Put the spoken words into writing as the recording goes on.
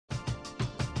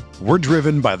We're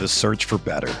driven by the search for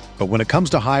better. But when it comes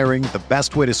to hiring, the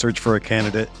best way to search for a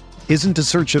candidate isn't to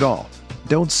search at all.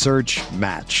 Don't search,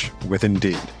 match with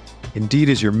Indeed. Indeed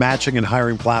is your matching and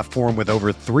hiring platform with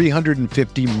over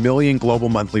 350 million global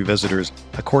monthly visitors,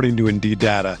 according to Indeed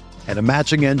data, and a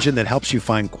matching engine that helps you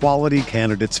find quality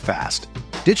candidates fast.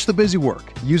 Ditch the busy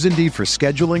work. Use Indeed for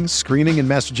scheduling, screening, and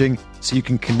messaging so you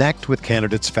can connect with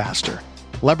candidates faster.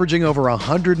 Leveraging over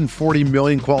 140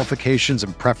 million qualifications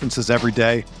and preferences every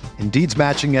day, Indeed's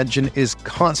matching engine is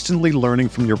constantly learning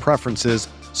from your preferences,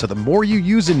 so the more you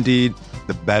use Indeed,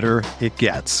 the better it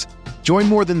gets. Join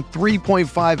more than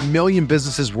 3.5 million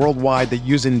businesses worldwide that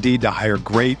use Indeed to hire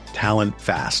great talent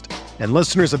fast. And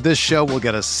listeners of this show will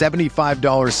get a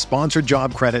 $75 sponsored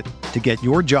job credit to get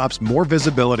your jobs more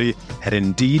visibility at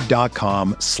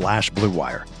Indeed.com/Blue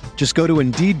Wire. Just go to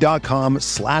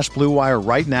Indeed.com/Blue Wire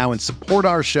right now and support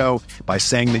our show by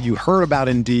saying that you heard about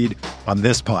Indeed on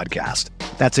this podcast.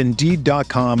 That's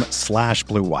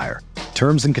Indeed.com/Blue Wire.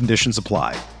 Terms and conditions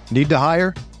apply. Need to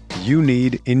hire? You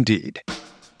need Indeed.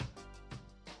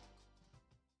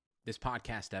 This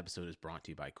podcast episode is brought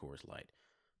to you by Coors Light.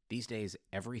 These days,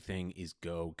 everything is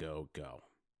go, go, go.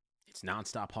 It's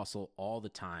nonstop hustle all the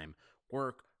time.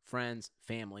 Work, friends,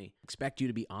 family, expect you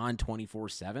to be on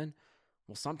 24/7.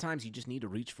 Well, sometimes you just need to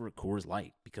reach for a Coors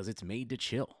Light because it's made to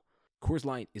chill. Coors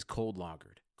Light is cold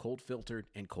lagered, cold filtered,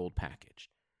 and cold packaged.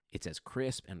 It's as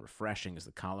crisp and refreshing as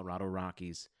the Colorado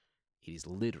Rockies. It is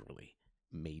literally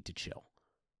made to chill.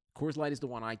 Coors Light is the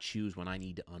one I choose when I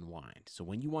need to unwind. So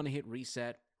when you want to hit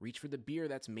reset, reach for the beer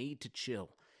that's made to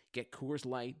chill. Get Coors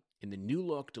Light in the new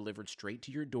look delivered straight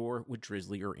to your door with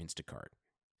Drizzly or Instacart.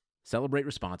 Celebrate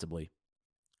responsibly.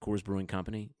 Coors Brewing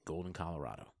Company, Golden,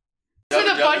 Colorado. With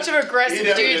a bunch of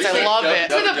aggressive dudes, I love it.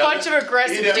 With a bunch of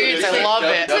aggressive dudes, I love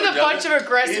it. With a bunch of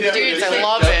aggressive dudes, I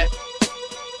love it.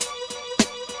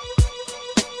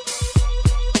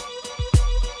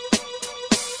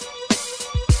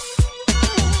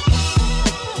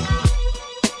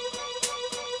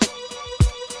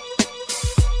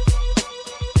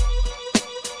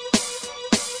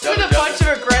 With a bunch of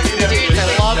aggressive dudes, I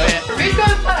love it. Who's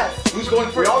going first? Who's going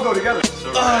first? We all go together.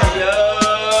 Who?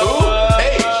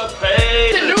 Paige.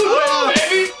 Paige. The new wave,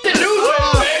 baby. The new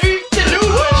wave, baby. The new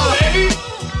wave, baby.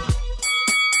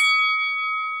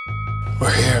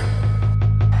 We're here.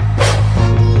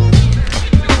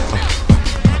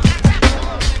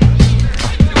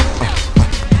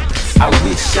 I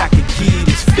wish I could get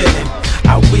this feeling.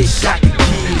 I wish I could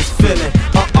get this feeling.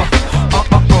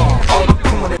 On the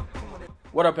corner.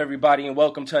 What up, everybody, and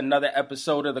welcome to another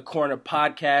episode of the Corner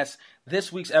Podcast.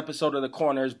 This week's episode of the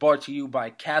Corner is brought to you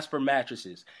by Casper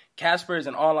Mattresses. Casper is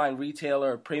an online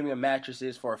retailer of premium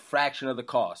mattresses for a fraction of the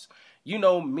cost. You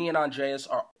know, me and Andreas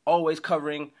are always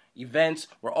covering events,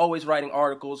 we're always writing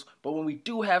articles, but when we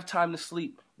do have time to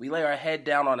sleep, we lay our head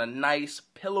down on a nice,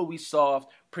 pillowy soft,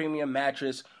 premium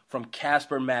mattress from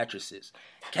Casper Mattresses.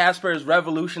 Casper is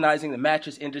revolutionizing the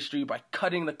mattress industry by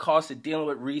cutting the cost of dealing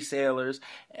with resellers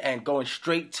and going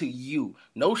straight to you.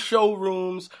 No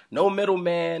showrooms, no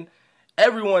middleman.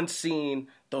 Everyone's seen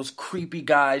those creepy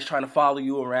guys trying to follow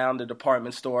you around the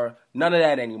department store. None of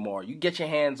that anymore. You get your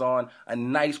hands on a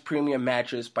nice premium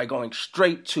mattress by going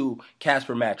straight to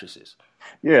Casper Mattresses.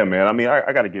 Yeah, man. I mean,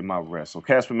 I got to get my rest. So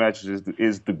Casper Mattresses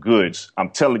is the goods. I'm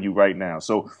telling you right now.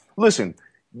 So listen,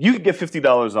 you can get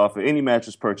 $50 off of any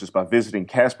mattress purchase by visiting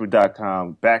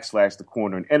Casper.com/The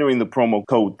Corner and entering the promo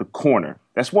code The Corner.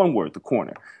 That's one word, The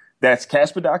Corner. That's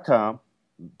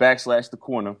Casper.com/The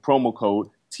Corner, promo code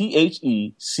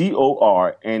THECORNER.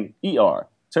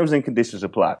 Terms and conditions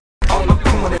apply.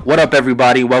 What up,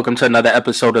 everybody? Welcome to another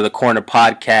episode of the Corner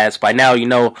Podcast. By now, you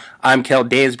know I'm Kel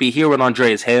Dansby here with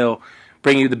Andreas Hale,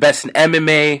 bringing you the best in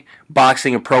MMA,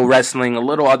 boxing, and pro wrestling, a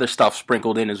little other stuff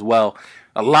sprinkled in as well.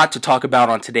 A lot to talk about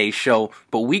on today's show,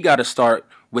 but we got to start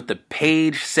with the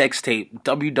Paige sex tape.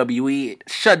 WWE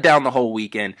shut down the whole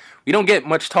weekend. We don't get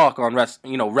much talk on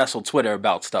Wrestle Twitter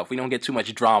about stuff. We don't get too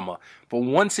much drama. But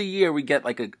once a year, we get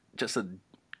like just a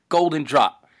golden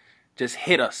drop. Just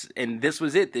hit us. And this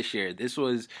was it this year. This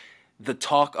was the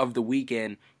talk of the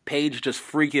weekend. Paige just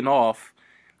freaking off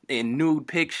in nude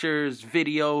pictures,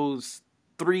 videos,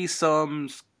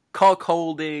 threesomes,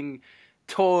 cuckolding,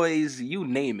 toys, you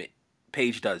name it.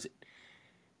 Paige does it.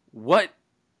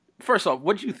 First off,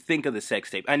 what did you think of the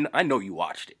sex tape? I know you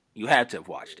watched it. You had to have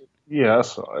watched it. Yeah, I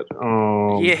saw it.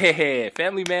 Yeah,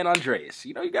 family man Andreas.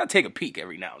 You know, you got to take a peek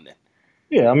every now and then.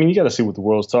 Yeah, I mean, you got to see what the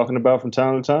world's talking about from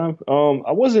time to time. It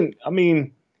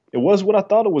was what I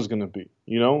thought it was going to be,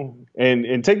 you know,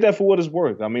 and take that for what it's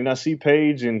worth. I mean, I see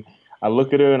Paige and I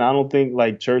look at her and I don't think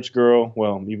like church girl.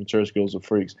 Well, even church girls are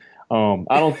freaks. I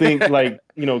don't think like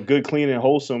good, clean, and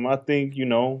wholesome. I think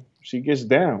she gets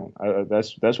down.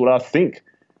 That's what I think.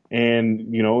 And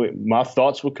my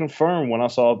thoughts were confirmed when I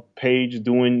saw Paige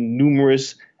doing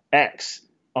numerous acts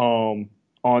on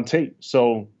tape.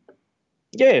 So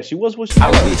yeah, she was what she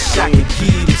was. I wish I could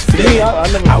keep this To me, I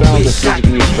never found her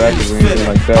physically attractive or anything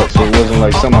like that. So it wasn't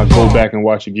like something I'd go back and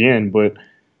watch again. But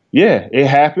yeah, it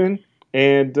happened,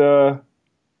 and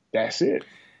that's it.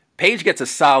 Paige gets a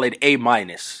solid A-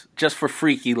 just for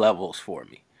freaky levels for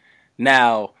me.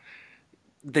 Now,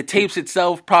 the tapes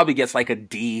itself probably gets like a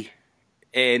D.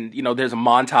 And, there's a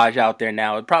montage out there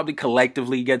now. It probably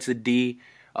collectively gets a D.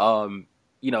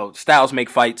 Styles make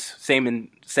fights. Same in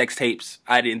sex tapes.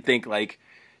 I didn't think,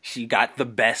 she got the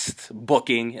best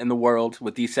booking in the world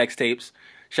with these sex tapes.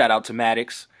 Shout out to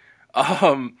Maddox.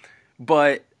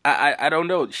 But I don't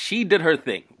know. She did her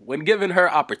thing. When given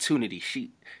her opportunity,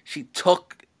 she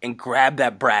took and grabbed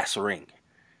that brass ring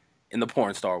in the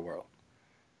porn star world.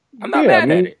 I'm not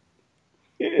mad at it.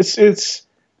 It's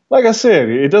like I said,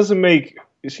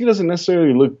 she doesn't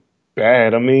necessarily look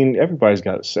bad. I mean, everybody's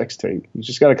got a sex tape. You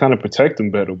just got to kind of protect them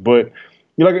better. But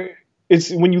it's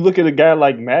when you look at a guy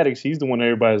like Maddox, he's the one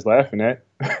everybody's laughing at.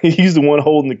 He's the one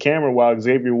holding the camera while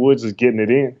Xavier Woods is getting it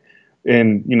in.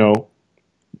 And,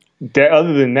 that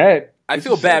other than that, I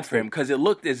feel bad for him because it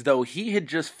looked as though he had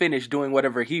just finished doing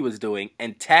whatever he was doing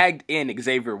and tagged in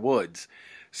Xavier Woods.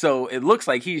 So it looks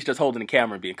like he's just holding the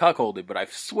camera and being cuckolded, but I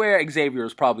swear Xavier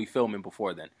was probably filming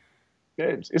before then.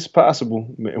 It's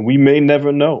possible. We may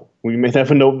never know. We may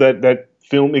never know that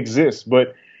film exists,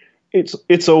 but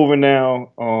it's over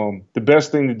now. The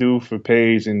best thing to do for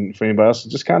Paige and for anybody else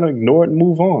is just kind of ignore it and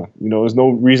move on. There's no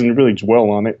reason to really dwell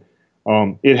on it.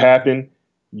 It happened.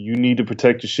 You need to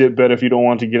protect your shit better if you don't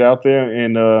want to get out there.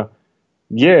 And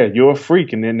yeah, you're a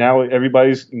freak, and then now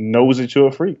everybody knows that you're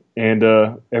a freak, and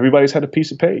everybody's had a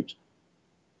piece of Paige.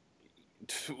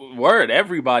 Word,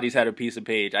 everybody's had a piece of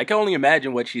Paige. I can only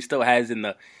imagine what she still has in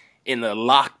the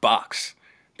lockbox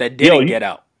that didn't get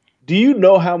out. Do you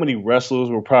know how many wrestlers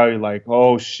were probably like,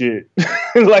 "Oh shit,"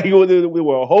 like we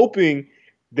were hoping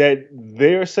that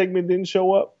their segment didn't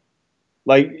show up?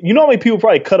 Like, how many people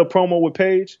probably cut a promo with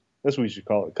Paige? That's what we should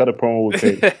call it. Cut a promo with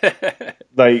Paige.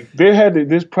 Like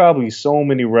there's probably so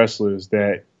many wrestlers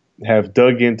that have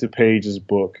dug into Paige's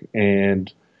book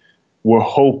and were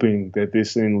hoping that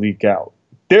this didn't leak out.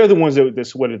 They're the ones that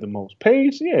sweated the most.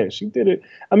 Paige, yeah, she did it.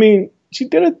 I mean, she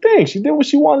did her thing. She did what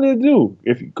she wanted to do.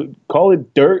 If you could call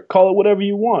it dirt, call it whatever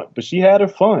you want. But she had her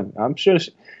fun. I'm sure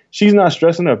she's not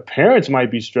stressing. Her parents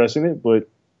might be stressing it, but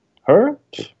her,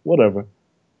 whatever.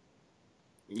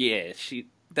 Yeah,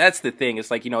 that's the thing. It's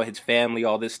like, his family,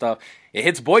 all this stuff. It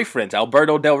hits boyfriends,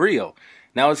 Alberto Del Rio.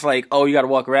 Now it's like, oh, you got to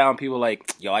walk around. People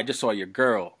like, yo, I just saw your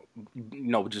girl,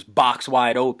 just box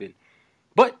wide open.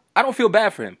 But I don't feel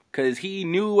bad for him because he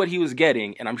knew what he was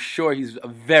getting, and I'm sure he's a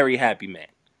very happy man.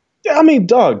 Yeah, I mean,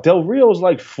 dog, Del Rio's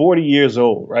like 40 years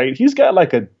old, right? He's got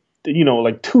like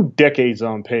 2 decades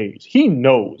on Paige. He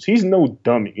knows. He's no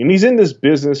dummy. And he's in this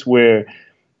business where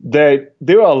that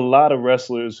there are a lot of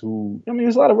wrestlers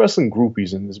there's a lot of wrestling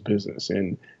groupies in this business.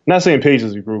 And I'm not saying Paige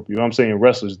is a groupie. I'm saying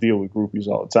wrestlers deal with groupies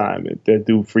all the time that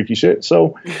do freaky shit.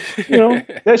 So,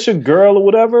 that's your girl or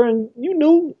whatever. And you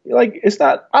knew, I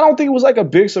don't think it was like a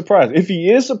big surprise. If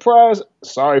he is surprised,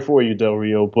 sorry for you, Del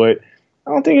Rio. But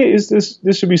I don't think this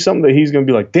should be something that he's going to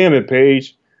be like, damn it,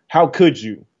 Paige, how could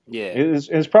you? Yeah.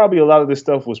 It's probably a lot of this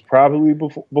stuff was probably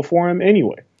before him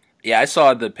anyway. Yeah, I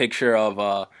saw the picture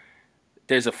of,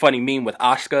 there's a funny meme with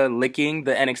Asuka licking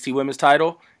the NXT Women's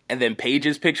title, and then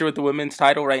Paige's picture with the women's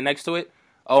title right next to it.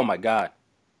 Oh my God.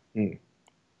 Yeah.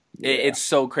 It's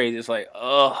so crazy. It's like,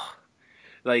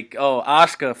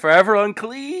 Asuka, forever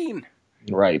unclean.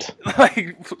 Right.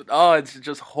 It's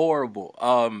just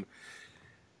horrible.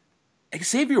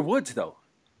 Xavier Woods, though,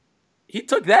 he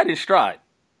took that in stride.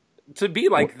 To be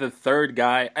the third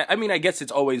guy, I mean, I guess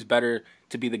it's always better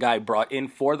to be the guy brought in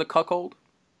for the cuckold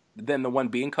than the one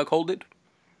being cuckolded.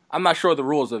 I'm not sure the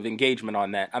rules of engagement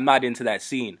on that. I'm not into that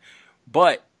scene.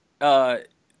 But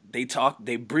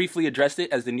they briefly addressed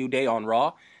it as the New Day on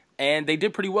Raw, and they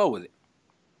did pretty well with it.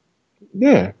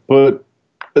 Yeah, but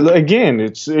again,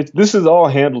 this is all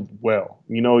handled well.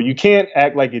 You can't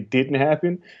act like it didn't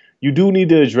happen. You do need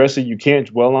to address it. You can't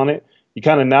dwell on it. You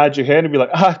kind of nod your head and be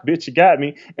like, bitch, you got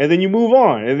me. And then you move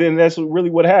on. And then that's really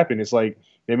what happened. It's like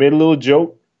they made a little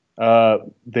joke.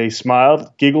 They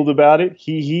smiled, giggled about it.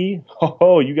 Hee, ho,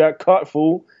 ho, you got caught,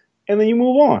 fool. And then you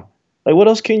move on. Like, what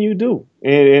else can you do?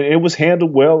 And it was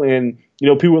handled well. And,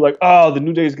 people were like, oh, the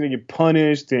New Day is going to get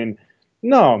punished. And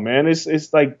No, man.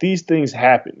 It's like these things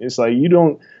happen. It's like you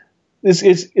don't. Is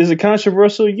it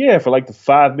controversial? Yeah, for like the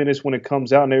 5 minutes when it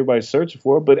comes out and everybody's searching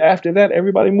for it. But after that,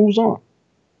 everybody moves on.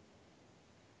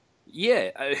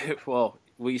 Yeah, well,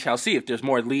 we shall see if there's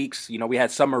more leaks. You know, we had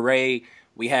Summer Rae.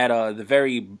 We had the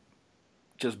very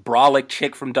just brolic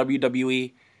chick from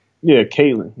WWE. Yeah,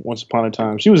 Caitlyn, once upon a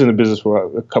time. She was in the business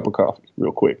for a cup of coffee,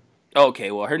 real quick. Okay,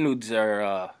 well, her nudes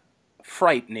are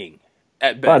frightening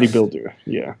at best. Bodybuilder,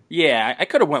 yeah. Yeah, I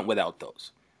could have went without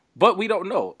those. But we don't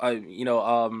know.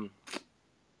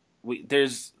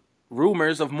 There's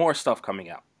rumors of more stuff coming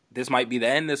out. This might be the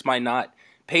end. This might not.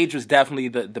 Paige was definitely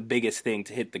the biggest thing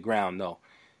to hit the ground, though,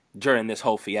 during this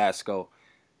whole fiasco.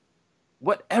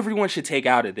 What everyone should take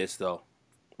out of this, though,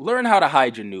 learn how to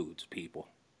hide your nudes, people.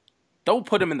 Don't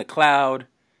put them in the cloud.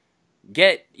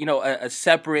 Get, a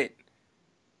separate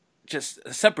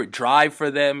drive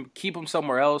for them. Keep them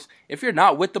somewhere else. If you're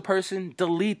not with the person,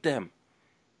 delete them.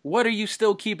 What are you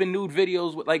still keeping nude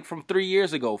videos from 3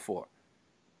 years ago for?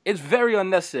 It's very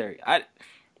unnecessary.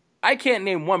 I can't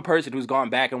name one person who's gone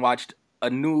back and watched a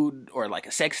nude or like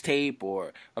a sex tape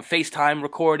or a FaceTime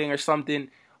recording or something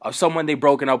of someone they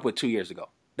broken up with 2 years ago.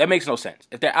 That makes no sense.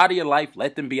 If they're out of your life,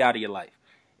 let them be out of your life.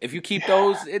 If you keep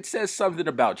those, it says something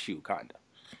about you, kinda.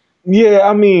 Yeah,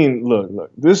 I mean,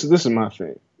 look. This is my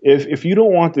thing. If you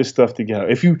don't want this stuff to get out,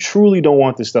 if you truly don't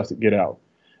want this stuff to get out,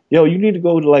 yo, you need to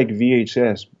go to like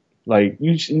VHS, like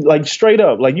straight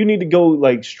up, like you need to go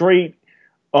like straight,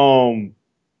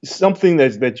 something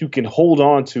that you can hold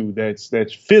on to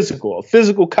that's physical, a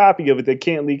physical copy of it that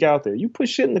can't leak out there. You put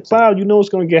shit in the cloud, you know it's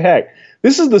gonna get hacked.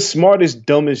 This is the smartest,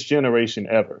 dumbest generation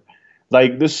ever.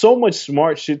 Like there's so much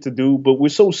smart shit to do, but we're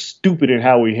so stupid in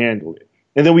how we handle it.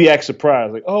 And then we act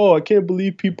surprised, like, oh, I can't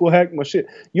believe people hacked my shit.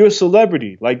 You're a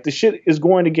celebrity. Like, the shit is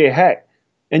going to get hacked.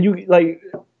 And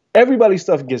everybody's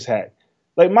stuff gets hacked.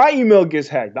 Like, my email gets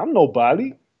hacked. I'm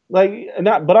nobody.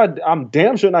 I'm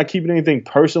damn sure not keeping anything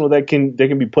personal that can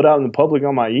be put out in the public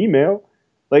on my email.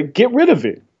 Like, get rid of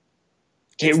it.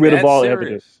 Get rid of all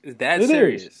evidence. It's that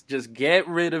serious. Just get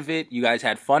rid of it. You guys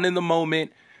had fun in the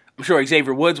moment. I'm sure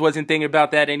Xavier Woods wasn't thinking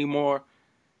about that anymore.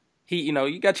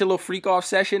 You got your little freak off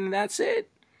session and that's it.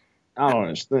 I don't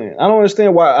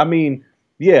understand why. I mean,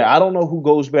 yeah, I don't know who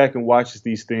goes back and watches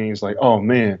these things like, oh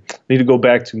man, I need to go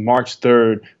back to March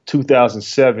 3rd,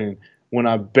 2007 when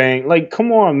I banged. Like,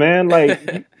 come on, man.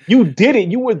 Like, you did it.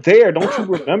 You were there. Don't you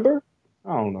remember?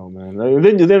 I don't know, man.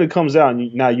 Then it comes out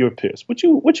and now you're pissed. What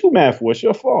you mad for? It's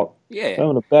your fault. Yeah.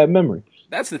 Having a bad memory.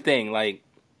 That's the thing. Like,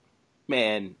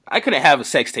 man, I couldn't have a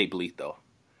sex tape leak, though.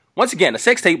 Once again, a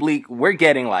sex tape leak, we're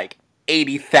getting like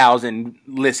 80,000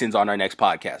 listens on our next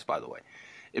podcast, by the way.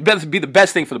 It better be the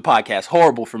best thing for the podcast.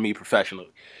 Horrible for me professionally.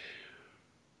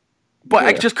 But yeah.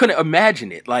 I just couldn't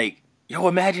imagine it. Like,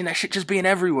 imagine that shit just being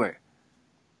everywhere.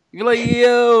 You're like,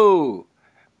 yo.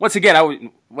 Once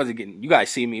again, you guys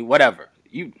see me, whatever.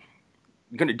 You're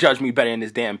going to judge me better in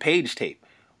this damn Paige tape.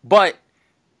 But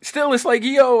still, it's like,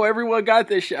 yo, everyone got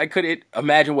this shit. I couldn't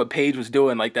imagine what Paige was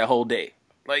doing like that whole day.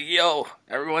 Like, yo,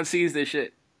 everyone sees this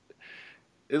shit.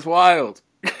 It's wild.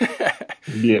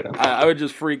 Yeah. I would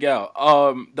just freak out.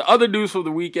 The other news from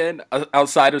the weekend,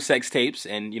 outside of sex tapes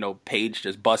and, Paige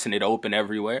just busting it open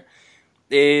everywhere,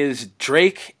 is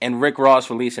Drake and Rick Ross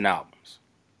releasing albums.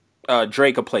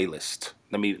 Drake a playlist.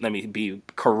 Let me be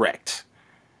correct.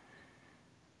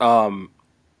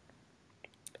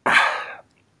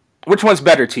 Which one's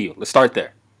better to you? Let's start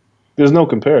there. There's no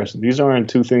comparison. These aren't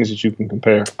two things that you can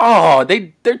compare. Oh,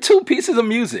 they're two pieces of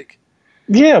music.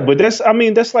 Yeah, but that's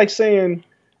like saying,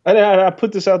 I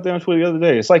put this out there on Twitter the other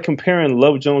day. It's like comparing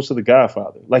Love Jones to The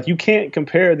Godfather. Like, you can't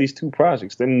compare these two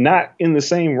projects. They're not in the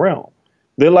same realm.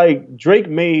 They're like, Drake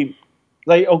made,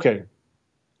 like, okay,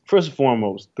 first and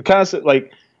foremost, the concept,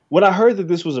 like, when I heard that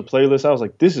this was a playlist, I was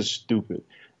like, this is stupid.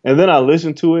 And then I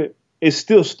listened to it. It's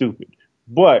still stupid.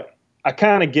 But I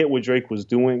kind of get what Drake was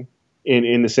doing.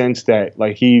 In the sense that,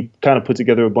 like, he kind of put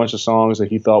together a bunch of songs that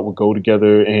he thought would go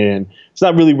together, and it's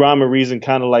not really rhyme or reason,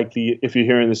 kind of like the If You're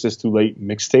Hearing This It's Too Late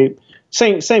mixtape.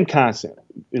 Same concept.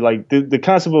 Like, the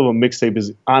concept of a mixtape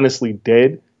is honestly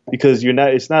dead because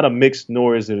it's not a mix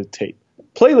nor is it a tape.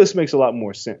 Playlist makes a lot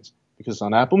more sense because it's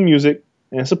on Apple Music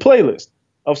and it's a playlist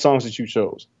of songs that you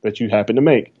chose that you happen to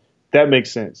make. That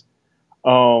makes sense.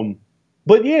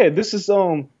 But yeah, this is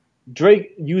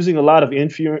Drake using a lot of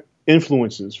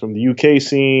influences from the UK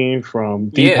scene, from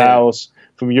Deep House,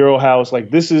 from Euro House. Like,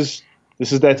 this is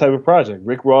that type of project.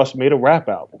 Rick Ross made a rap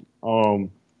album.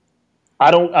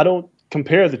 I don't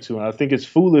compare the two. I think it's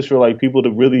foolish for like people to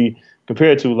really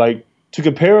compare it to. Like, to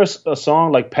compare a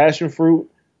song like Passion Fruit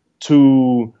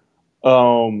to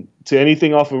to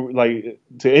anything off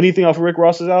of Rick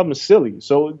Ross's album is silly.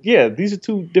 So yeah, these are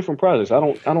two different projects. I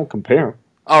don't compare them.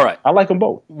 All right, I like them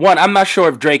both. One, I'm not sure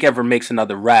if Drake ever makes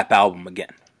another rap album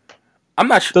again. I'm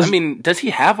not sure. Does he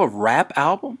have a rap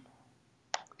album?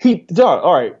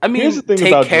 All right. I mean, here's the thing Take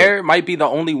about Care Drake. might be the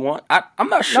only one. I'm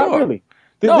not sure. Not really.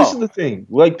 No. This is the thing.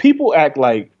 Like, people act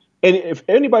like, and if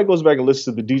anybody goes back and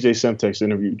listens to the DJ Semtex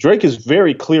interview, Drake is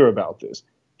very clear about this.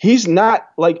 He's not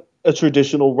like a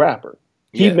traditional rapper.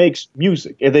 He makes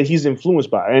music and that he's influenced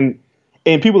by. And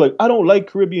people are like, I don't like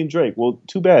Caribbean Drake. Well,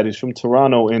 too bad. He's from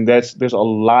Toronto, and there's a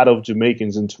lot of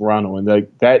Jamaicans in Toronto, and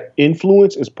like that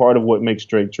influence is part of what makes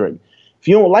Drake Drake. If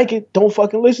you don't like it, don't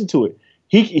fucking listen to it.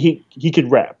 He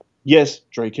could rap. Yes,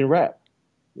 Drake can rap.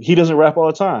 He doesn't rap all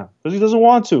the time because he doesn't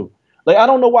want to. Like, I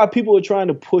don't know why people are trying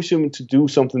to push him to do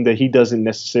something that he doesn't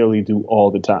necessarily do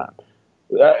all the time.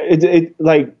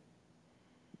 Like,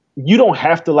 you don't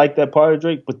have to like that part of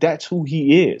Drake, but that's who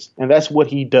he is, and that's what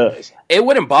he does. It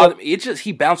wouldn't bother me. It's just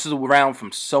he bounces around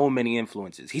from so many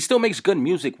influences. He still makes good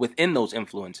music within those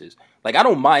influences. Like, I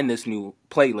don't mind this new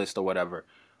playlist or whatever.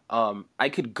 I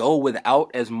could go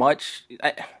without as much.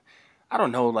 I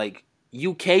don't know, like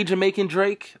UK Jamaican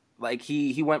Drake. Like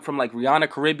he went from like Rihanna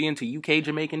Caribbean to UK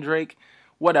Jamaican Drake,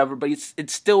 whatever. But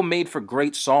it's still made for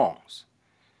great songs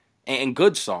and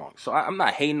good songs. So I'm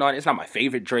not hating on it. It's not my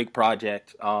favorite Drake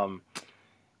project.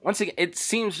 Once again, it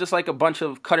seems just like a bunch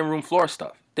of cutting room floor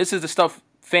stuff. This is the stuff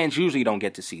fans usually don't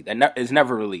get to see. That is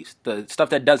never released. The stuff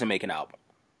that doesn't make an album.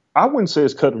 I wouldn't say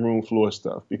it's cutting room floor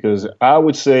stuff, because I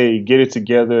would say Get It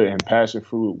Together and Passion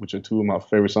Fruit, which are two of my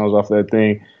favorite songs off that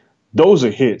thing, those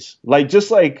are hits. Like,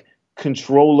 just like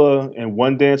Controller and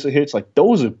One Dance are hits, like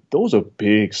those are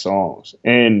big songs.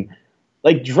 And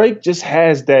like Drake just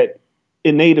has that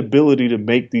innate ability to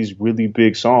make these really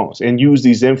big songs and use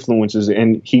these influences,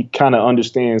 and he kind of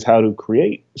understands how to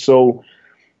create. So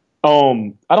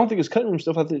I don't think it's cutting room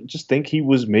stuff. Just think he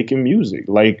was making music.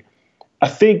 Like, I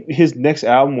think his next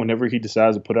album, whenever he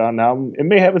decides to put out an album, it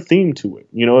may have a theme to it.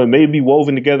 You know, it may be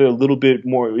woven together a little bit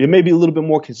more. It may be a little bit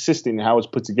more consistent in how it's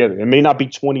put together. It may not be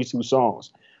 22 songs.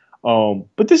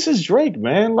 But this is Drake,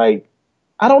 man. Like,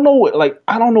 I don't know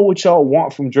what y'all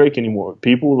want from Drake anymore,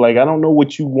 people. Like, I don't know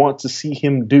what you want to see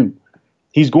him do.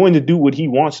 He's going to do what he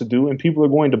wants to do, and people are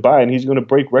going to buy it, and he's going to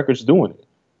break records doing it.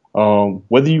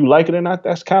 Whether you like it or not,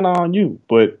 that's kind of on you.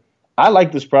 But I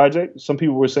like this project. Some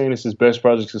people were saying it's his best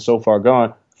project since So Far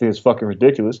Gone. I think it's fucking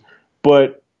ridiculous,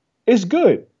 but it's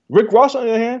good. Rick Ross, on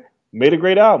the other hand, made a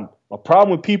great album. My problem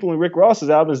with people in Rick Ross's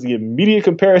album is the immediate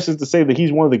comparisons to say that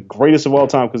he's one of the greatest of all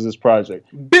time because of this project.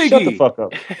 Biggie! Shut the fuck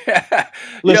up.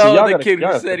 Listen, Yo, the kid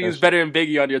who said he was better than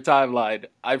Biggie on your timeline.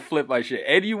 I flipped my shit.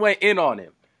 And you went in on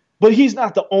him. But he's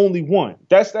not the only one.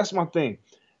 That's my thing.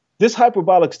 This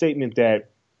hyperbolic statement that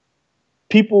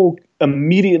people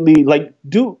immediately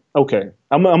okay.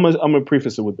 I'm gonna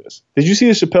preface it with this. Did you see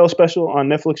the Chappelle special on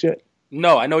Netflix yet?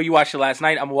 No, I know you watched it last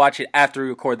night. I'm gonna watch it after we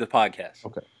record the podcast.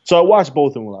 Okay. So I watched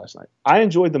both of them last night. I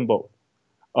enjoyed them both.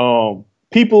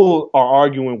 People are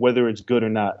arguing whether it's good or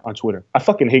not on Twitter. I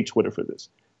fucking hate Twitter for this.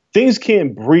 Things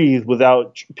can't breathe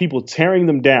without people tearing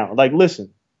them down. Like,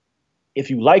 listen, if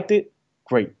you liked it,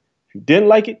 great. If you didn't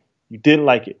like it, you didn't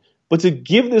like it. But to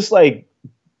give this like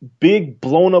big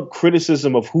blown up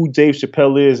criticism of who Dave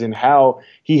Chappelle is and how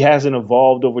he hasn't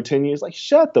evolved over 10 years, like,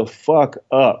 shut the fuck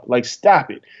up. Like, stop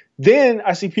it. Then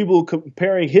I see people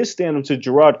comparing his stand-up to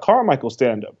Gerard Carmichael's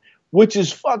stand-up, which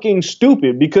is fucking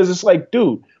stupid, because it's like,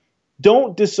 dude,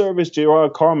 don't disservice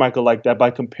Gerard Carmichael like that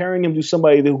by comparing him to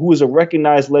somebody who is a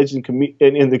recognized legend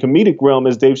in the comedic realm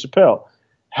as Dave Chappelle.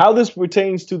 How this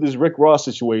pertains to this Rick Ross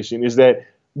situation is that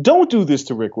don't do this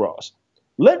to Rick Ross.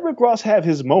 Let Rick Ross have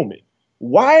his moment.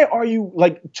 Why are you,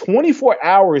 like, 24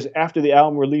 hours after the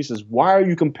album releases, why are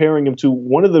you comparing him to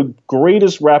one of the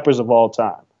greatest rappers of all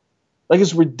time? Like,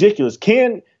 it's ridiculous.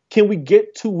 Can we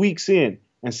get 2 weeks in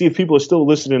and see if people are still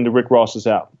listening to Rick Ross's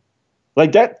album?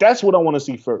 Like, that's what I want to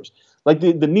see first. Like,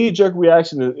 the knee-jerk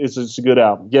reaction is it's a good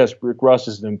album. Yes, Rick Ross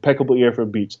is an impeccable ear for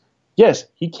beats. Yes,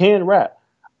 he can rap.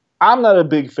 I'm not a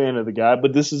big fan of the guy,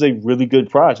 but this is a really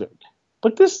good project.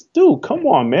 But this dude, come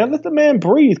on, man. Let the man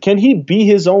breathe. Can he be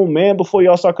his own man before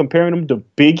y'all start comparing him to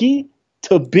Biggie?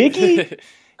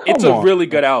 It's a really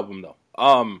good album,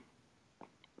 though.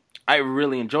 I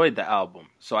really enjoyed the album,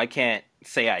 so I can't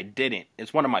say I didn't.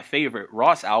 It's one of my favorite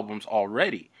Ross albums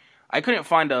already. I couldn't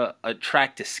find a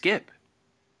track to skip.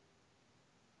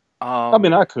 I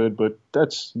mean, I could, but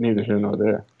that's neither here nor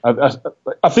there.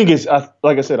 I think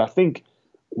like I said, I think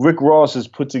Rick Ross has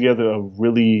put together a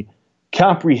really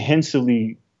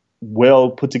comprehensively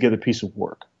well put together piece of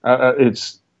work.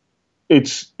 It's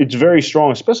very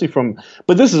strong, especially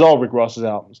but this is all Rick Ross's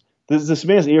albums. this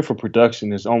man's ear for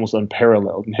production is almost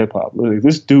unparalleled in hip hop. Like,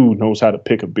 this dude knows how to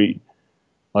pick a beat.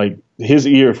 Like, his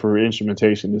ear for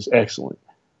instrumentation is excellent.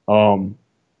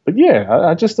 But yeah,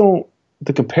 I just don't.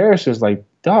 The comparison is like,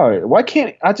 dog,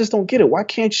 I just don't get it. Why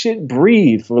can't shit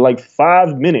breathe for like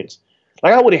 5 minutes?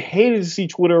 Like, I would have hated to see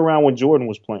Twitter around when Jordan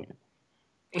was playing.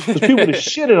 Because people would have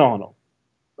shitted on him.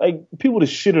 Like, people would have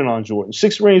shitted on Jordan.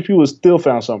 6 rings, people would still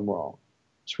found something wrong.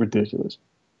 It's ridiculous.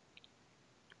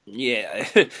 Yeah.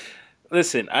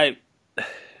 Listen,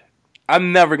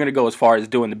 I'm never going to go as far as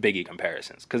doing the Biggie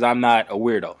comparisons because I'm not a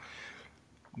weirdo.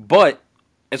 But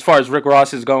as far as Rick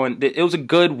Ross is going, it was a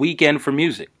good weekend for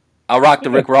music. I'll rock the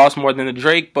Rick Ross more than the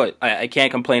Drake, but I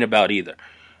can't complain about either.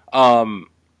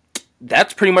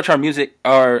 That's pretty much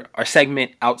our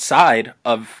segment outside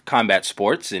of combat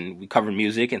sports, and we cover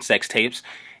music and sex tapes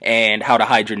and how to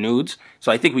hide your nudes.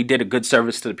 So I think we did a good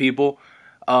service to the people.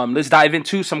 Let's dive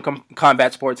into some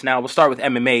combat sports now. We'll start with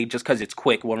MMA just because it's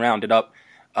quick. We'll round it up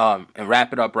and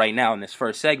wrap it up right now in this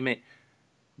first segment.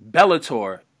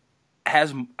 Bellator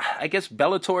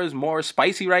is more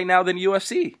spicy right now than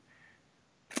UFC.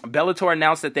 Bellator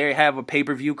announced that they have a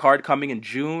pay-per-view card coming in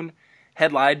June,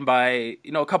 headlined by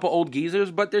a couple old geezers,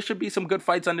 but there should be some good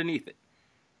fights underneath it.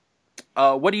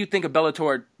 What do you think of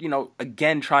Bellator,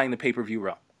 again trying the pay-per-view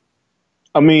run?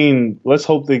 I mean, let's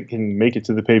hope they can make it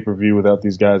to the pay-per-view without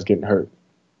these guys getting hurt.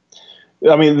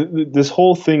 I mean, this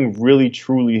whole thing really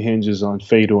truly hinges on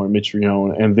Fedor and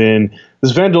Mitrione, and then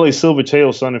this Vanderlei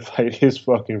Silva-Chael Sonnen fight is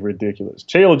fucking ridiculous.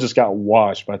 Chael just got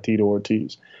washed by Tito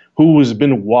Ortiz, who has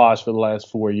been washed for the last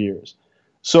 4 years.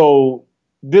 So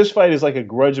this fight is like a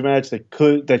grudge match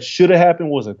that should have happened.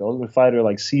 Was it the Ultimate Fighter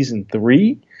like season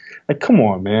 3? Like, come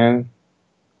on, man.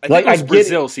 I think it was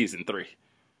Brazil season 3.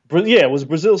 Yeah, it was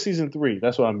Brazil season 3.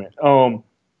 That's what I meant.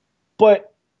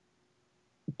 But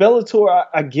Bellator,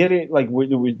 I get it. Like,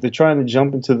 they're trying to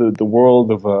jump into the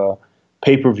world of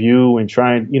pay-per-view and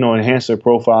try and enhance their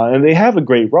profile. And they have a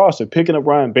great roster. Picking up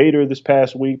Ryan Bader this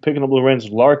past week, picking up Lorenz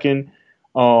Larkin.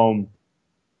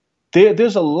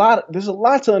 There's a lot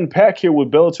to unpack here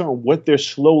with Bellator and what they're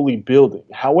slowly building.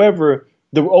 However,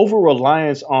 the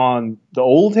over-reliance on the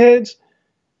old heads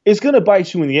is going to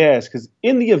bite you in the ass, because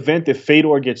in the event that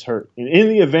Fedor gets hurt, and in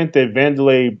the event that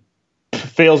Vanderlei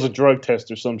fails a drug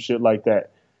test or some shit like that,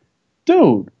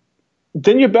 dude,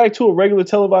 then you're back to a regular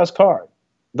televised card.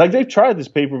 Like, they've tried this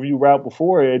pay-per-view route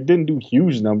before. It didn't do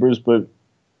huge numbers, but,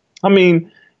 I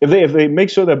mean, if they make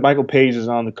sure that Michael Paige is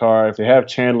on the card, if they have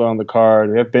Chandler on the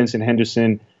card, they have Benson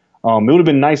Henderson, it would have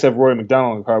been nice to have Rory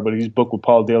McDonald on the card, but he's booked with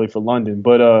Paul Daly for London.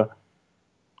 But,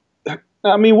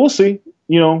 I mean, we'll see.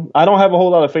 I don't have a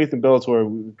whole lot of faith in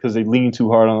Bellator because they lean too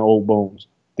hard on old bones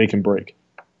they can break.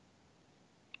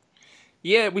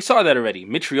 Yeah, we saw that already.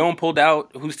 Mitrione pulled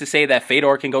out. Who's to say that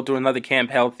Fedor can go through another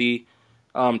camp healthy?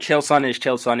 Chael Sonnen is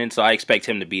Chael Sonnen, so I expect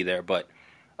him to be there. But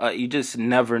you just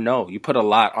never know. You put a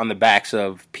lot on the backs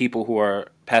of people who are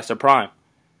past their prime.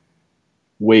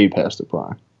 Way past their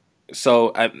prime.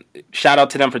 So shout out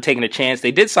to them for taking a chance.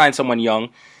 They did sign someone young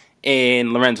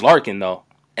in Lorenz Larkin, though.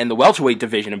 And the welterweight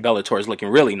division in Bellator is looking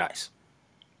really nice.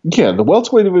 Yeah, the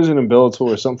welterweight division in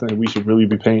Bellator is something that we should really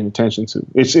be paying attention to.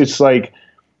 It's like,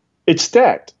 it's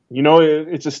stacked.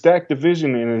 It's a stacked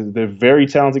division, and they're very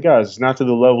talented guys. It's not to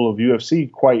the level of UFC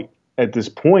quite at this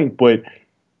point, but,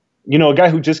 a guy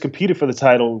who just competed for the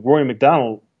title, Rory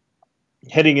McDonald,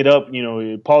 heading it up,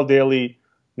 Paul Daly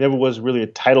never was really a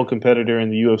title competitor in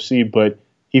the UFC, but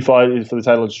he fought for the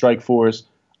title of Strikeforce.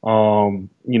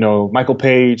 Michael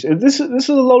Page. This is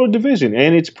a loaded division,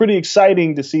 and it's pretty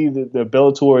exciting to see the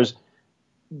Bellator's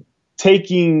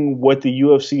taking what the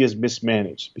UFC has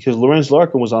mismanaged, because Lorenz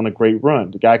Larkin was on a great run.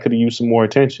 The guy could have used some more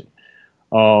attention.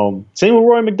 Same with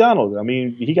Roy McDonald. I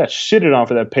mean, he got shitted on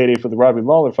for that payday for the Robbie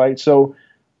Lawler fight. So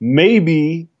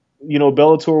maybe,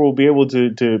 Bellator will be able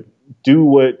to do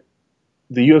what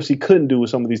the UFC couldn't do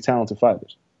with some of these talented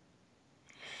fighters.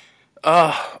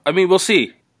 I mean, we'll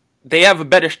see. They have a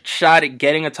better shot at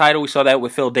getting a title. We saw that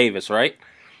with Phil Davis, right?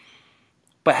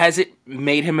 But has it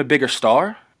made him a bigger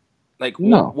star? Like,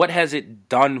 no. What has it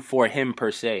done for him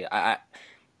per se?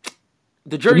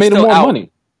 The jury's made still him more out.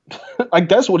 Money. Like,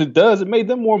 that's what it does. It made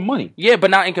them more money. Yeah,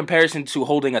 but not in comparison to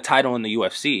holding a title in the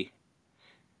UFC.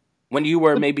 When you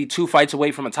were maybe 2 fights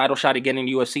away from a title shot again in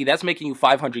the UFC, that's making you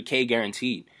 $500K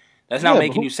guaranteed. That's now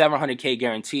making you $700K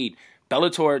guaranteed.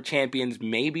 Bellator champions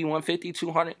maybe 150,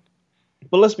 200.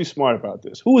 But let's be smart about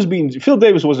this. Who was beating? Phil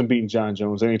Davis wasn't beating John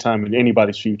Jones anytime in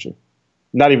anybody's future,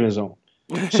 not even his own.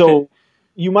 So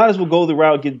you might as well go the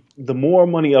route, get the more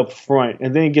money up front,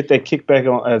 and then get that kickback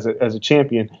on as a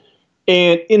champion,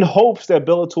 and in hopes that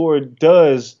Bellator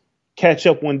does catch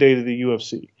up one day to the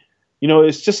UFC.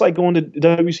 It's just like going to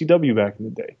WCW back in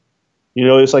the day.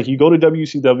 It's like you go to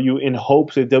WCW in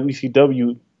hopes that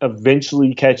WCW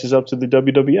eventually catches up to the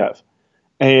WWF.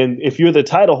 And if you're the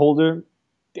title holder,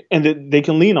 and they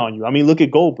can lean on you. I mean, look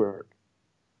at Goldberg.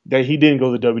 That he didn't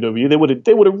go to WWE.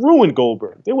 They would have ruined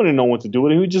Goldberg. They wouldn't know what to do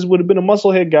with him. He just would have been a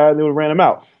musclehead guy, and they would have ran him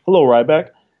out. Hello,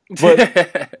 Ryback.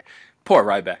 But poor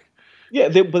Ryback. Yeah,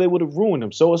 but they would have ruined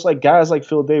him. So it's like guys like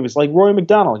Phil Davis, like Rory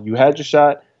McDonald. You had your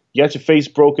shot. You got your face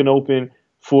broken open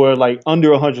for like under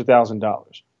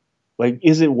 $100,000. Like,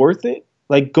 is it worth it?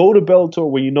 Like, go to Bellator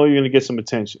where you're going to get some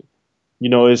attention.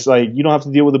 It's like you don't have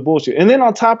to deal with the bullshit. And then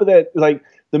on top of that, like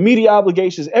the media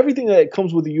obligations, everything that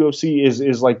comes with the UFC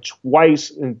is like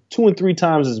twice and 2 and 3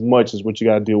 times as much as what you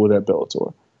got to deal with at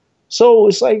Bellator. So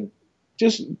it's like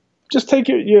just take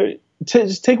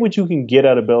just take what you can get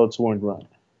out of Bellator and run.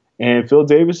 And Phil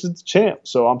Davis is the champ,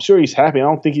 so I'm sure he's happy. I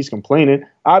don't think he's complaining.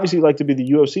 Obviously, he'd like to be the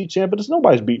UFC champ, but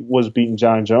nobody's was beating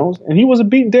John Jones, and he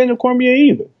wasn't beating Daniel Cormier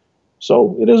either.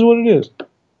 So it is what it is.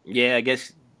 Yeah, I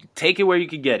guess take it where you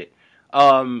can get it.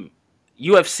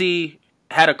 UFC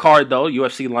had a card, though,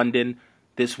 UFC London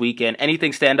this weekend.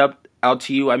 Anything stand out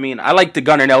to you? I mean, I like the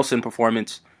Gunnar Nelson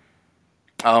performance.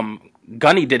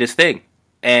 Gunny did his thing.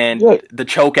 And the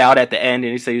choke out at the end,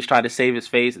 and he said he was trying to save his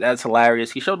face. That's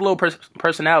hilarious. He showed a little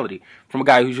personality from a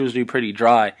guy who's usually pretty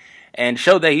dry, and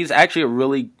showed that he's actually a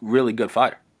really, really good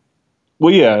fighter.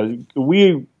 Well, yeah,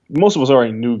 most of us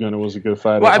already knew Gunnar was a good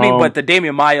fighter. Well, I mean, but the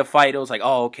Damian Maia fight, it was like,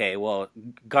 oh, okay, well,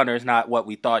 Gunnar's not what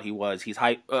we thought he was. He's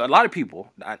hyped. A lot of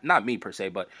people, not me per se,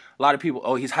 but a lot of people,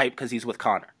 oh, he's hyped because he's with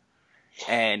Conor,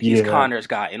 and he's Conor's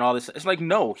guy, and all this. It's like,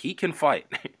 no, he can fight.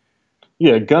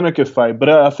 Yeah, Gunnar could fight, but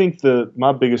I think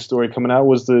my biggest story coming out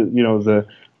was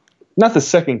not the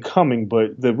second coming,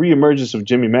 but the reemergence of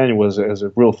Jimmy Manuwa as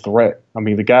a real threat. I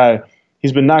mean, the guy,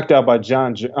 he's been knocked out by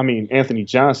Anthony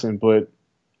Johnson, but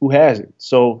who hasn't?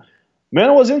 So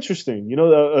Manuwa's interesting.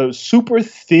 A super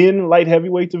thin light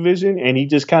heavyweight division, and he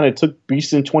just kind of took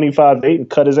Beastin 25-8 and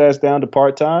cut his ass down to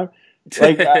part-time.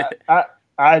 Like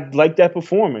I like that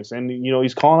performance, and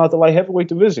he's calling out the light heavyweight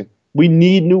division. We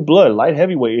need new blood. Light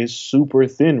heavyweight is super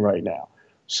thin right now.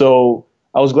 So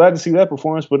I was glad to see that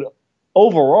performance. But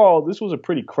overall, this was a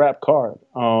pretty crap card.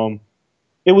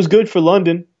 It was good for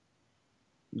London.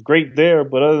 Great there.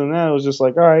 But other than that, it was just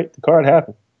like, all right, the card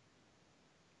happened.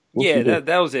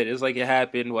 That was it. It was like it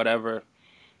happened, whatever.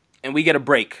 And we get a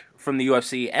break from the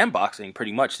UFC and boxing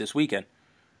pretty much this weekend.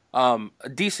 A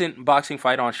decent boxing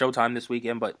fight on Showtime this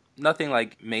weekend, but nothing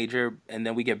like major. And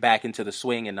then we get back into the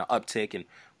swing and the uptick, and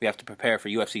we have to prepare for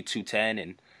UFC 210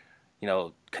 and,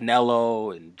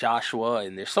 Canelo and Joshua,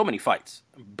 and there's so many fights.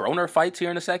 Broner fights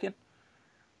here in a second.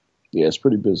 Yeah, it's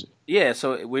pretty busy. Yeah,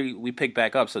 so we pick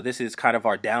back up. So this is kind of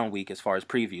our down week as far as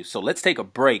previews. So let's take a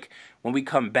break. When we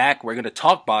come back, we're going to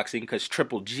talk boxing because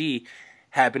Triple G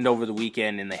happened over the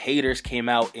weekend, and the haters came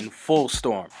out in full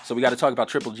storm. So we got to talk about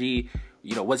Triple G.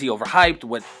 Was he overhyped?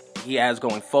 What he has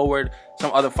going forward?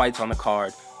 Some other fights on the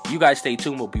card. You guys stay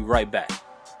tuned. We'll be right back.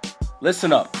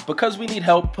 Listen up. Because we need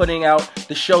help putting out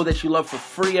the show that you love for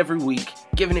free every week,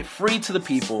 giving it free to the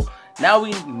people, now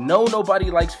we know nobody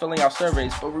likes filling out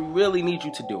surveys, but we really need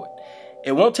you to do it.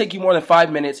 It won't take you more than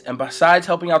 5 minutes, and besides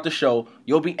helping out the show,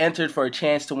 you'll be entered for a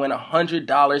chance to win a $100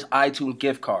 iTunes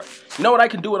gift card. You know what I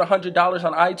can do with $100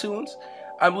 on iTunes?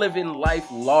 I'm living life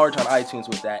large on iTunes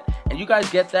with that, and you guys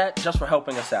get that just for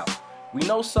helping us out. We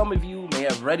know some of you may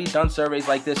have already done surveys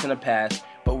like this in the past,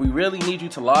 but we really need you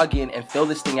to log in and fill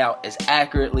this thing out as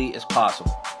accurately as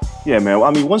possible. Yeah, man. I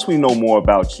mean, once we know more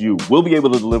about you, we'll be able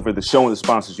to deliver the show and the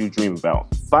sponsors you dream about.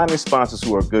 Finding sponsors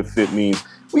who are a good fit means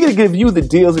we're going to give you the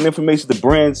deals and information, the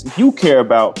brands you care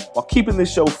about, while keeping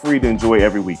this show free to enjoy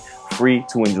every week. Free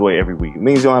to enjoy every week. It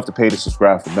means you don't have to pay to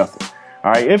subscribe for nothing.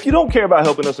 All right. And if you don't care about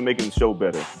helping us and making the show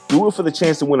better, do it for the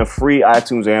chance to win a free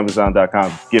iTunes or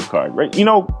Amazon.com gift card, right? Do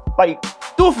it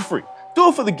for free. Do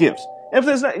it for the gifts. And if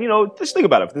there's not, just think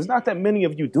about it. If there's not that many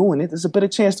of you doing it, there's a better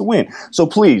chance to win. So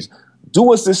please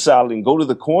do us this solid and go to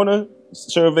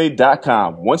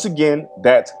thecornersurvey.com. Once again,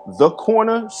 that's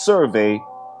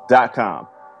thecornersurvey.com.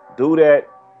 Do that.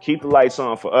 Keep the lights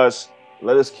on for us.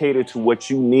 Let us cater to what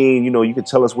you need. You can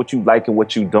tell us what you like and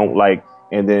what you don't like,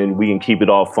 and then we can keep it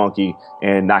all funky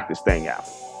and knock this thing out.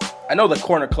 I know the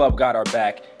Corner Club got our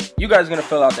back. You guys are going to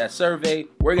fill out that survey.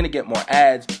 We're going to get more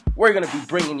ads. We're going to be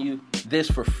bringing you this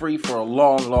for free for a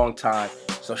long, long time.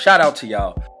 So shout out to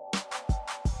y'all.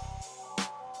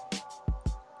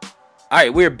 All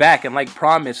right, we're back, and like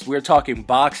promised, we're talking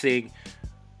boxing.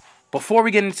 Before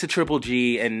we get into Triple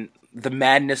G and the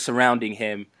madness surrounding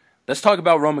him, let's talk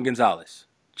about Roman Gonzalez.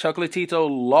 Chocolatito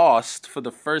lost for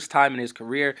the first time in his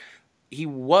career. he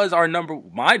was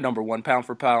my number one pound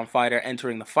for pound fighter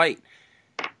entering the fight.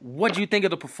 What do you think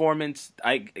of the performance?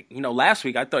 Last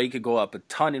week I thought he could go up a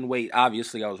ton in weight.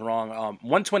 Obviously, I was wrong.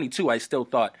 122, I still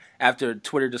thought after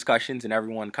Twitter discussions and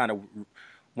everyone kind of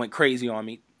went crazy on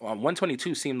me.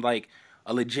 122 seemed like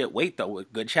a legit weight though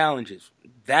with good challenges.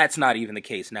 That's not even the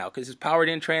case now because his power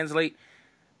didn't translate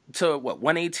to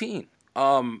 118.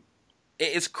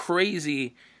 It's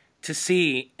crazy to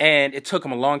see, and it took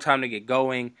him a long time to get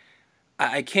going.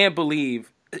 I can't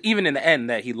believe, even in the end,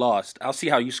 that he lost. I'll see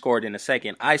how you scored in a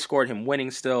second. I scored him winning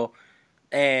still,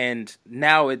 and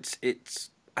now it's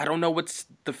I don't know what's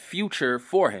the future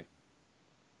for him.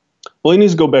 Well, he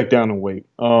needs to go back down in weight.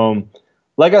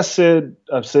 Like I said,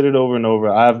 I've said it over and over.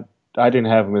 I didn't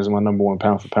have him as my number one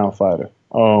pound for pound fighter.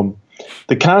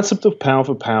 The concept of pound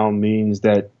for pound means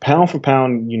that pound for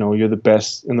pound, you're the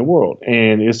best in the world.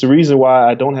 And it's the reason why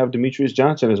I don't have Demetrius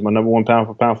Johnson as my number one pound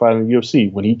for pound fighter in the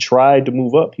UFC. When he tried to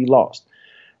move up, he lost.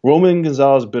 Roman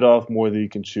Gonzalez bit off more than he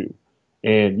can chew.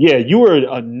 And yeah, you were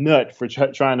a nut for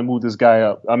trying to move this guy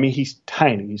up. I mean, he's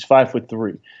tiny. He's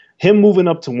 5'3". Him moving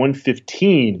up to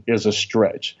 115 is a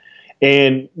stretch.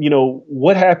 And,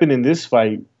 what happened in this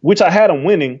fight, which I had him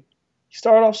winning, he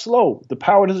started off slow. The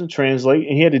power doesn't translate,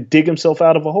 and he had to dig himself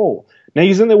out of a hole. Now,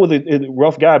 he's in there with a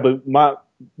rough guy, but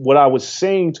what I was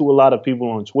saying to a lot of people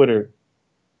on Twitter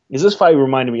is this fight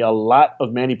reminded me a lot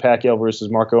of Manny Pacquiao versus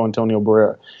Marco Antonio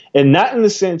Barrera. And not in the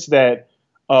sense that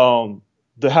how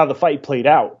the fight played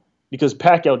out, because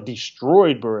Pacquiao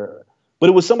destroyed Barrera, but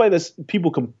it was somebody that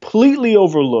people completely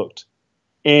overlooked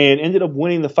and ended up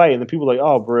winning the fight. And the people were like,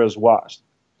 oh, Barrera's washed.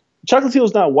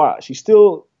 Chocolatito's not washed. He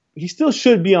still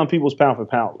should be on people's pound for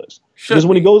pound list. Because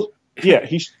when he goes, if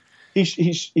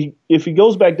he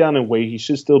goes back down in weight, he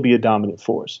should still be a dominant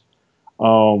force.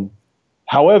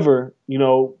 However,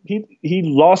 he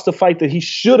lost a fight that he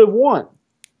should have won.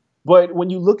 But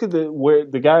when you look at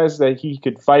the guys that he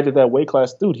could fight at that weight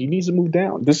class, dude, he needs to move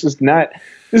down. This is not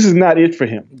it for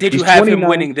him. Did you have him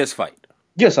winning this fight?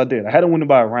 Yes, I did. I had him winning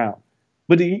by a round.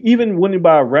 But even winning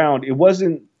by a round, I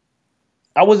wasn't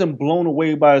blown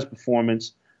away by his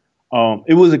performance.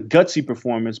 It was a gutsy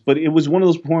performance, but it was one of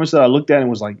those performances that I looked at and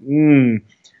was like,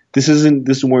 this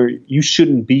is where you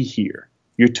shouldn't be here.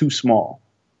 You're too small.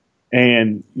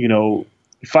 And,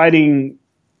 fighting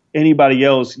anybody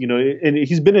else, and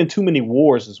he's been in too many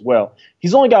wars as well.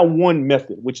 He's only got one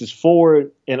method, which is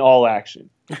forward and all action.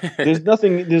 There's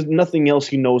nothing else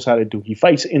he knows how to do. He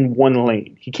fights in one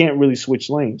lane. He can't really switch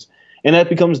lanes. And that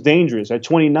becomes dangerous. At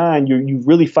 29, you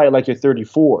really fight like you're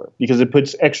 34 because it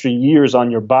puts extra years on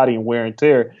your body and wear and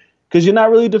tear because you're not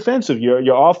really defensive.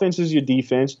 Your offense is your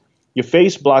defense. Your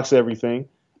face blocks everything.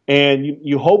 And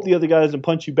you hope the other guy doesn't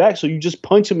punch you back, so you just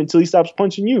punch him until he stops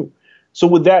punching you. So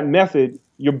with that method,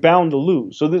 you're bound to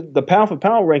lose. So the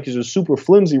pound-for-pound rankings are super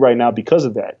flimsy right now because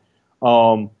of that.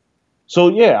 So,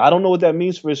 yeah, I don't know what that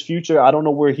means for his future. I don't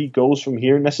know where he goes from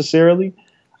here necessarily.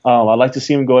 I'd like to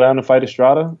see him go down and fight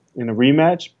Estrada in a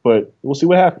rematch, but we'll see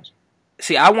what happens.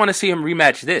 See, I want to see him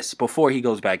rematch this before he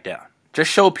goes back down. Just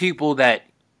show people that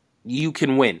you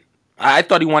can win. I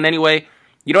thought he won anyway.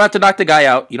 You don't have to knock the guy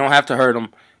out. You don't have to hurt him.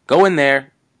 Go in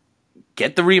there,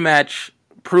 get the rematch,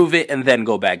 prove it, and then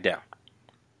go back down.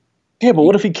 Yeah, but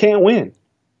what if he can't win?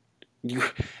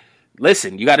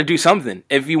 Listen, you got to do something.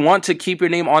 If you want to keep your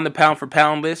name on the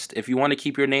pound-for-pound list, if you want to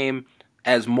keep your name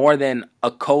as more than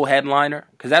a co-headliner,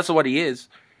 because that's what he is,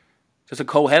 just a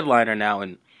co-headliner now.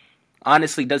 And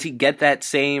honestly, does he get that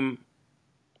same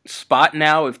spot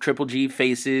now if Triple G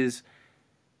faces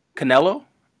Canelo?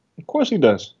 Of course he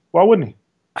does. Why wouldn't he?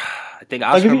 I think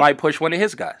Oscar might push one of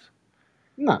his guys.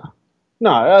 No.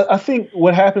 I think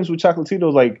what happens with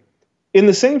Chocolatito, like, in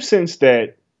the same sense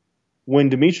that when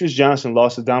Demetrius Johnson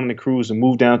lost to Dominic Cruz and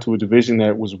moved down to a division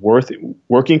that was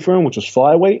working for him, which was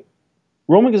flyweight,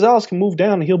 Roman Gonzalez can move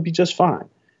down and he'll be just fine.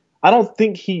 I don't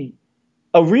think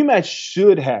a rematch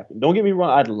should happen. Don't get me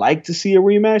wrong. I'd like to see a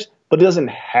rematch, but it doesn't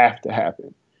have to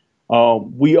happen.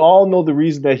 We all know the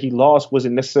reason that he lost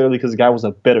wasn't necessarily because the guy was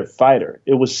a better fighter.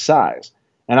 It was size.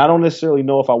 And I don't necessarily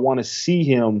know if I want to see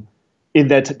him in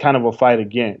that kind of a fight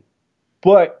again.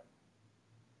 But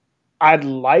I'd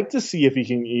like to see if he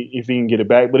can get it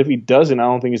back. But if he doesn't, I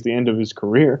don't think it's the end of his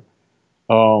career.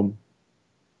 But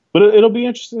it'll be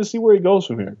interesting to see where he goes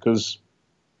from here because,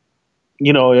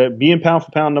 being pound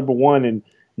for pound number one and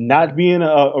not being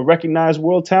a recognized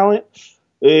world talent,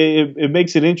 it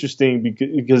makes it interesting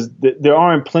because there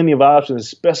aren't plenty of options,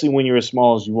 especially when you're as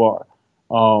small as you are.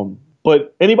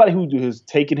 But anybody who has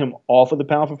taken him off of the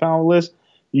pound for pound list,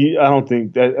 I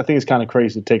think it's kind of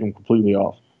crazy to take him completely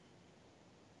off.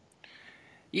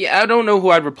 Yeah, I don't know who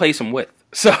I'd replace him with.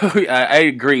 So I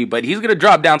agree, but he's gonna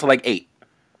drop down to like 8.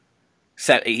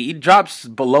 He drops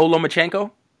below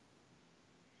Lomachenko.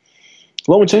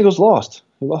 Lomachenko's lost.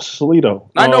 He lost to Salido.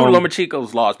 I know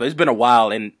Lomachenko's lost, but it's been a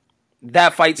while, and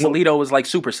that fight, Salido was like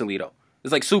Super Salido.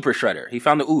 It's like Super Shredder. He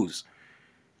found the ooze.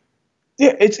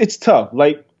 Yeah, it's tough.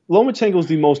 Like, Lomachenko's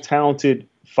the most talented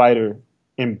fighter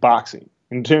in boxing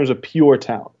in terms of pure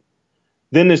talent.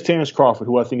 Then there's Terrence Crawford,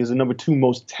 who I think is the number 2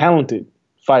 most talented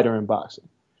fighter in boxing.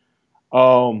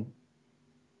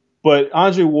 But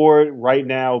Andre Ward, right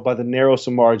now, by the narrowest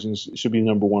of margins, should be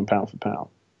number 1 pound for pound.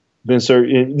 This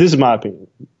is my opinion.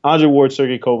 Andre Ward,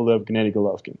 Sergey Kovalev, Gennady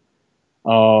Golovkin.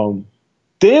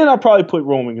 Then I'll probably put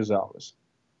Roman Gonzalez.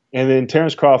 And then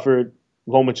Terrence Crawford,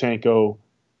 Lomachenko,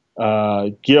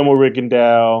 Guillermo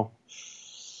Rigondeaux,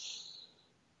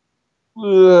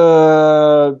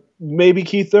 maybe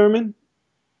Keith Thurman.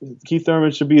 Keith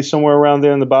Thurman should be somewhere around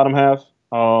there in the bottom half.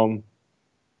 Then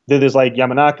there's like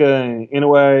Yamanaka and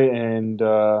Inoue, and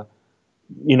a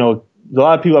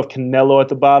lot of people have Canelo at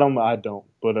the bottom. I don't,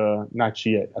 but not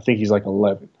yet. I think he's like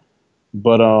 11.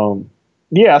 But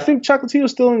I think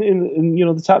Chocolatito's still in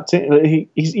the top 10.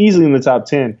 He's easily in the top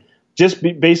 10, just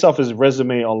based off his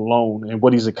resume alone and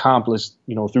what he's accomplished,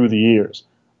 through the years.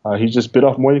 He just bit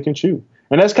off more than he can chew,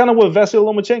 and that's kind of what Vasily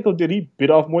Lomachenko did. He bit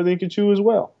off more than he could chew as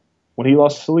well when he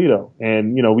lost to Salido,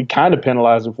 and we kind of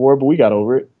penalized him for it, but we got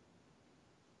over it.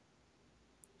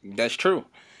 That's true.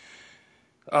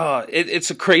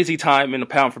 It's a crazy time in the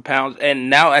pound for pound. And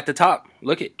now at the top,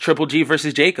 look at Triple G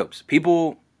versus Jacobs.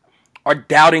 People are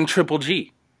doubting Triple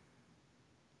G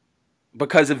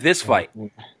because of this fight.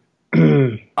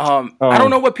 I don't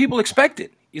know what people expected.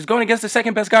 He's going against the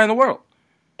second best guy in the world.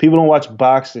 People don't watch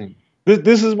boxing.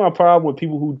 This is my problem with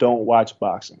people who don't watch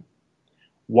boxing.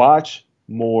 Watch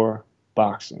more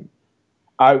boxing.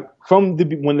 When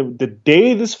the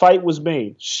day this fight was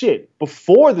made,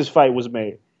 before this fight was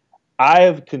made, I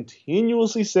have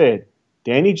continuously said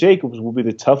Danny Jacobs will be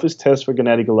the toughest test for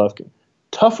Gennady Golovkin.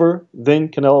 Tougher than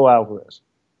Canelo Alvarez.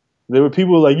 There were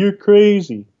people like, you're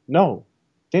crazy. No,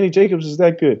 Danny Jacobs is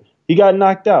that good. He got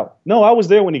knocked out. No, I was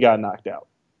there when he got knocked out.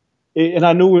 And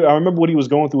I remember what he was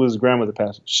going through with his grandmother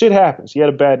passing. Shit happens. He had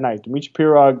a bad night. Dmitry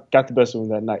Pirog got the best of him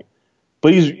that night.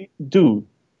 But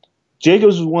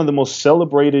Jacobs was one of the most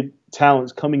celebrated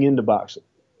talents coming into boxing.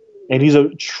 And he's a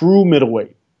true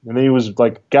middleweight. And then he was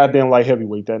like goddamn light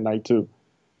heavyweight that night too.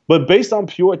 But based on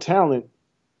pure talent,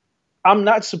 I'm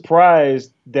not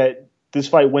surprised that this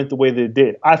fight went the way that it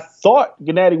did. I thought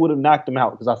Gennady would have knocked him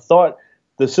out because I thought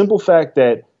the simple fact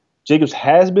that Jacobs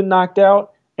has been knocked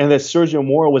out and that Sergio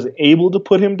Mora was able to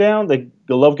put him down, that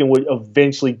Golovkin would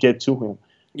eventually get to him.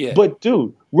 Yeah. But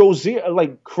dude, Rozier,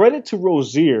 credit to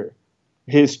Rozier,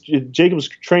 Jacobs'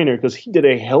 trainer, because he did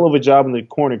a hell of a job in the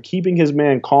corner, keeping his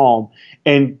man calm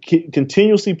and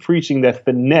continuously preaching that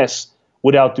finesse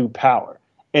would outdo power.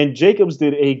 And Jacobs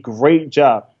did a great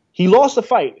job. He lost the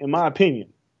fight, in my opinion,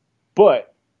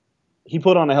 but he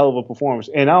put on a hell of a performance.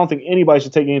 And I don't think anybody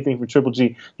should take anything from Triple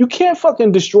G. You can't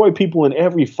fucking destroy people in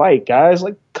every fight, guys.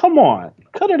 Come on,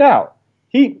 cut it out.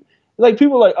 People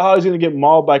are like, oh, he's gonna get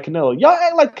mauled by Canelo. Y'all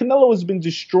act like Canelo has been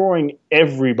destroying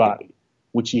everybody,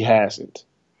 which he hasn't.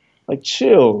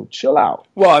 Chill out.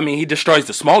 Well, he destroys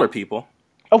the smaller people.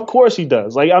 Of course he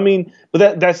does.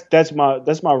 But that's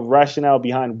my rationale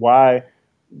behind why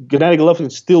Gennady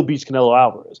Golovkin still beats Canelo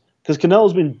Alvarez, because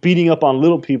Canelo's been beating up on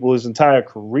little people his entire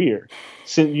career,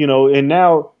 and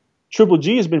now Triple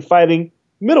G has been fighting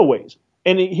middleweights,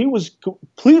 and he was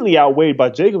completely outweighed by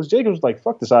Jacobs. Jacobs was like,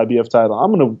 fuck this IBF title. I'm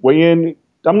gonna weigh in.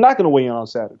 I'm not gonna weigh in on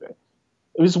Saturday.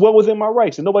 It's well within my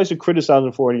rights, and nobody should criticize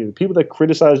him for it either. People that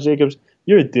criticize Jacobs,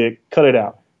 you're a dick. Cut it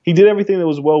out. He did everything that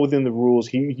was well within the rules.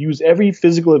 He used every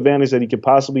physical advantage that he could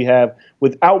possibly have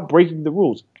without breaking the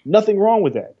rules. Nothing wrong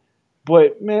with that.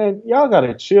 But, man, y'all got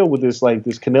to chill with this.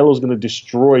 This Canelo's going to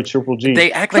destroy Triple G.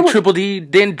 They act like Triple G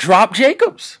didn't drop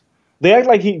Jacobs. They act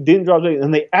like he didn't drop Jacobs,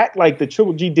 and they act like the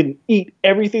Triple G didn't eat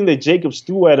everything that Jacobs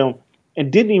threw at him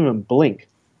and didn't even blink.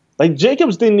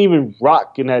 Jacobs didn't even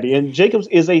rock Gennady, and Jacobs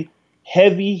is a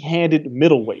heavy-handed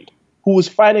middleweight who was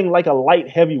fighting like a light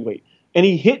heavyweight. And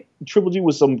he hit Triple G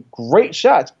with some great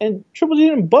shots, and Triple G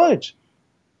didn't budge.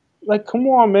 Come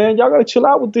on, man. Y'all got to chill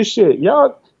out with this shit.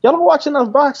 Y'all don't watch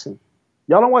enough boxing.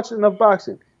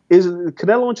 Is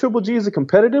Canelo and Triple G, is it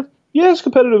competitive? Yeah, it's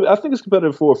competitive. I think it's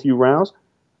competitive for a few rounds.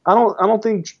 I don't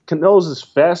think Canelo's as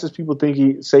fast as people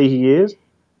say he is.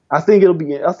 I think it'll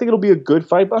be a good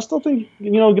fight, but I still think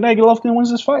Gennady Golovkin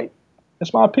wins this fight.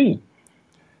 That's my opinion.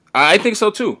 I think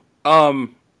so too. I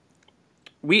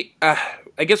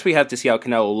guess we have to see how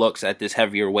Canelo looks at this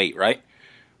heavier weight, right?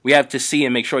 We have to see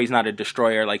and make sure he's not a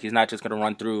destroyer. Like, he's not just going to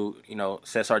run through,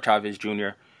 Cesar Chavez Jr.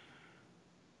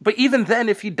 But even then,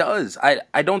 if he does,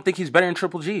 I don't think he's better than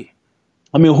Triple G.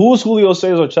 I mean, who is Julio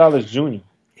Cesar Chavez Jr.?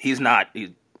 He's not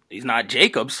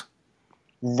Jacobs.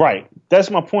 Right. That's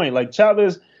my point. Like,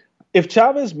 if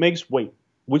Chavez makes weight,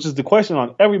 which is the question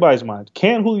on everybody's mind,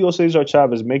 can Julio Cesar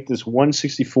Chavez make this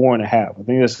 164.5? I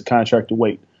think that's the contracted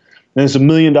weight. And it's $1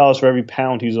 million for every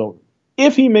pound he's over.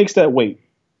 If he makes that weight,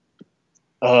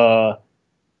 how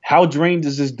drained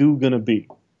is this dude going to be?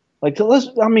 Like,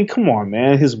 come on,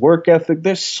 man. His work ethic,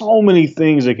 there's so many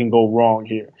things that can go wrong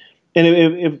here. And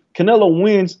if Canelo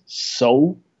wins,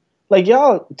 so? Like,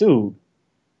 y'all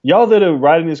that are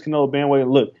riding this Canelo bandwagon,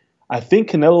 look, I think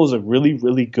Canelo is a really,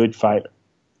 really good fighter.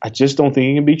 I just don't think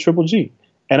he can beat Triple G.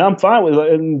 And I'm fine with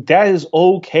it, and that is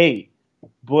okay.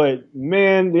 But,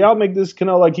 man, y'all make this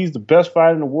Canelo like he's the best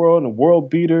fighter in the world and a world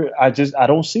beater. I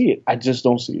don't see it. I just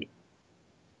don't see it.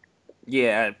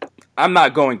 Yeah, I'm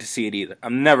not going to see it either.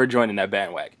 I'm never joining that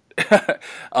bandwagon.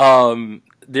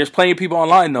 There's plenty of people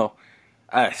online, though.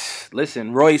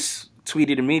 Listen, Royce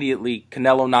tweeted immediately,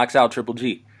 Canelo knocks out Triple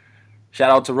G.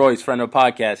 Shout out to Royce, friend of the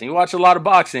podcast. And he watched a lot of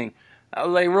boxing. I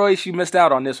was like, Royce, you missed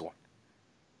out on this one.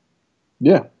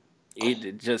 Yeah.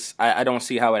 I don't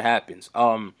see how it happens.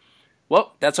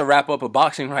 Well, that's a wrap-up of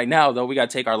boxing right now, though. We got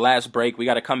to take our last break. We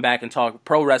got to come back and talk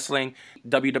pro wrestling,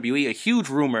 WWE, a huge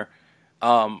rumor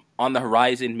on the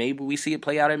horizon. Maybe we see it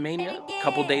play out at Mania a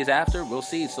couple days after. We'll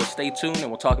see. So stay tuned, and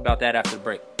we'll talk about that after the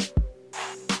break.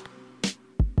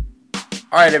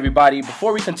 All right, everybody.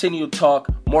 Before we continue to talk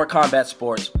more combat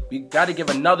sports, we got to give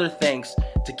another thanks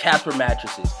to Casper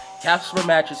Mattresses. Casper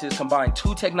Mattresses combine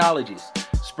two technologies,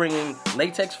 springing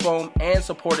latex foam and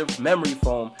supportive memory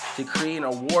foam to create an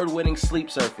award-winning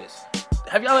sleep surface.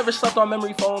 Have y'all ever slept on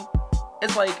memory foam?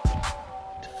 It's like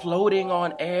floating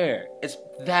on air. It's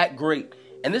that great.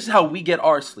 And this is how we get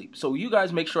our sleep. So you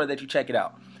guys make sure that you check it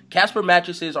out. Casper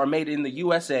Mattresses are made in the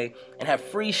USA and have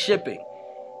free shipping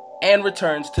and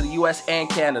returns to the US and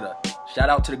Canada. Shout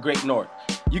out to the Great North.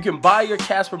 You can buy your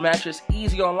Casper mattress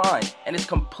easy online, and it's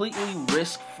completely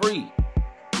risk-free.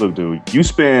 Look, dude, you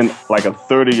spend like a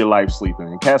third of your life sleeping,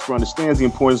 and Casper understands the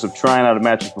importance of trying out a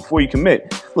mattress before you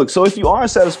commit. Look, so if you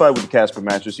aren't satisfied with the Casper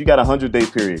mattress, you got a 100-day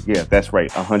period. Yeah, that's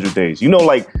right, 100 days.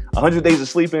 Like 100 days of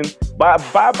sleeping, by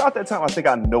about that time, I think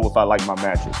I know if I like my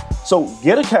mattress. So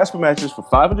get a Casper mattress for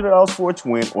 $500 for a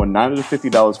twin or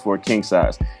 $950 for a king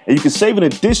size. And you can save an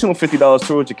additional $50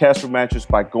 towards your Casper mattress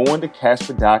by going to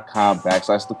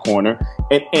Casper.com/thecorner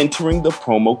and entering the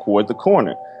promo code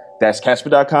TheCorner. That's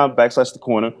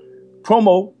Casper.com/thecorner.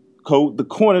 Promo code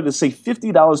TheCorner to save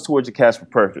 $50 towards your Casper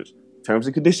purchase. Terms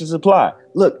and conditions apply.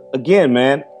 Look, again,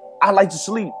 man, I like to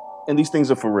sleep, and these things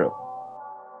are for real.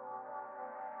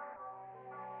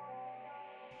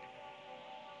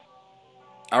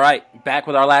 All right, back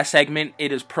with our last segment.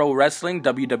 It is pro wrestling,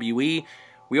 WWE.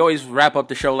 We always wrap up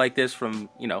the show like this from,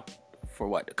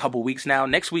 for a couple weeks now.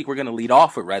 Next week, we're going to lead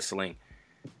off with wrestling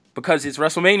because it's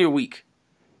WrestleMania week.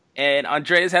 And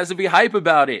Andreas has to be hype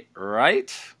about it,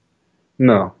 right?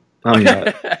 No, I'm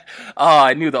not. Oh,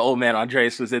 I knew the old man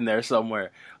Andreas was in there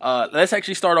somewhere. Let's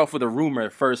actually start off with a rumor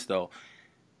first, though.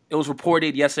 It was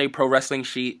reported yesterday, Pro Wrestling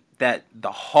Sheet, that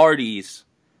the Hardys,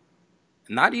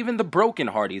 not even the Broken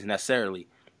Hardys necessarily,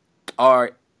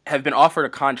 have been offered a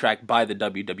contract by the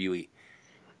WWE.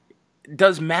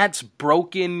 Does Matt's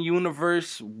Broken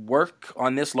universe work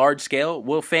on this large scale?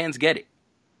 Will fans get it?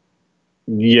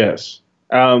 Yes.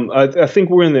 I think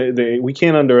we're in we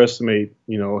can't underestimate,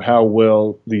 how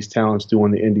well these talents do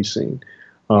on the indie scene,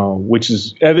 which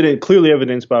is clearly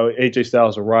evidenced by AJ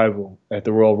Styles' arrival at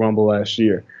the Royal Rumble last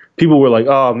year. People were like,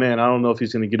 oh man, I don't know if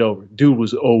he's going to get over. Dude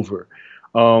was over.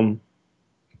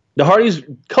 The Hardys,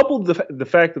 coupled the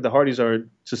fact that the Hardys are,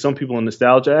 to some people, a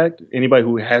nostalgia act, anybody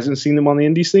who hasn't seen them on the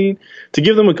indie scene, to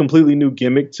give them a completely new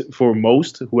gimmick for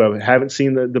most who haven't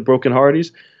seen the Broken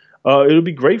Hardys, it'll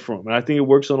be great for them. And I think it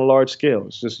works on a large scale.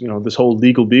 It's just, this whole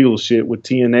Legal Beagle shit with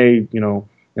TNA,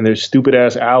 and their stupid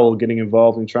ass Owl getting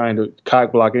involved in trying to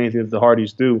cock block anything that the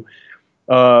Hardys do.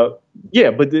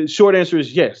 Yeah, but the short answer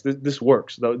is yes, this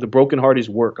works. The Broken Hardys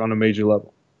work on a major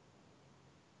level.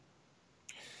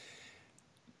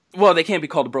 Well, they can't be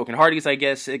called the Broken Hardys, I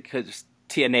guess, because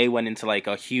TNA went into like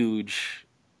a huge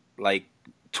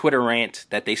Twitter rant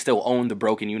that they still own the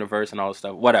Broken universe and all this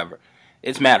stuff. Whatever.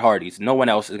 It's Matt Hardy's. No one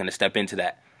else is going to step into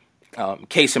that.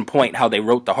 Case in point, how they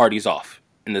wrote the Hardys off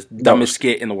in the dumbest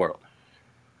skit in the world.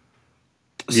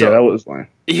 So, yeah, that was fine.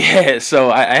 Yeah,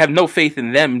 so I have no faith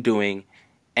in them doing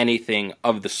anything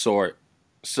of the sort.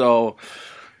 So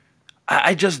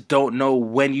I just don't know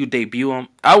when you debut them.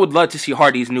 I would love to see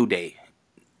Hardy's New Day.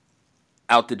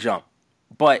 out the jump.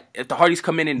 But if the Hardys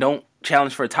come in and don't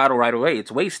challenge for a title right away,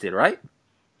 it's wasted, right?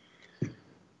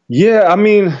 Yeah, I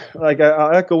mean, like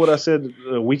I'll echo what I said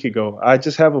a week ago. I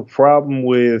just have a problem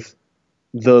with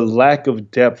the lack of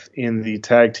depth in the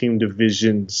tag team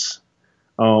divisions.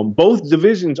 Both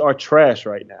divisions are trash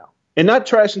right now. And not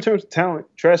trash in terms of talent,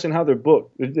 trash in how they're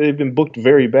booked. They've been booked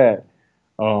very bad.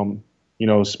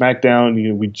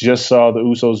 SmackDown, we just saw the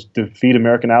Usos defeat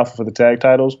American Alpha for the tag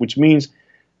titles, which means,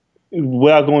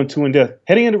 without going too in depth,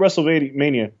 heading into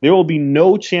WrestleMania, there will be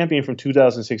no champion from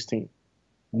 2016.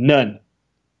 None.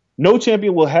 No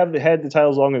champion will have had the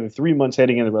titles longer than 3 months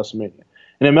heading into WrestleMania.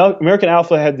 And American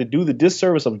Alpha had to do the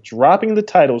disservice of dropping the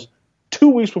titles 2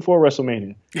 weeks before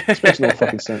WrestleMania. This makes no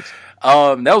fucking sense.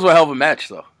 That was a hell of a match,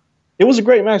 though. It was a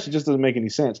great match. It just doesn't make any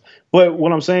sense. But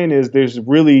what I'm saying is there's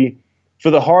really,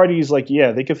 for the Hardys,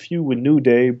 they could feud with New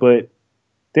Day, but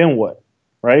then what?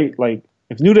 Right? Like,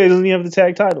 if New Day doesn't even have the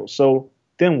tag titles, so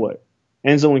then what?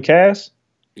 Enzo and Cass?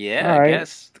 Yeah, I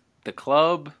guess the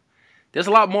club. There's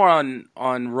a lot more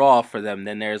on Raw for them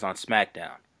than there is on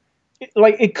SmackDown.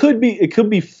 It could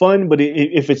be fun, but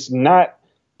if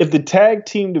the tag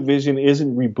team division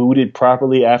isn't rebooted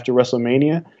properly after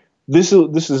WrestleMania, this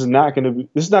is not going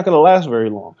to last very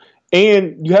long.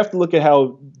 And you have to look at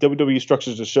how WWE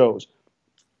structures the shows.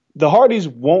 The Hardys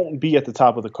won't be at the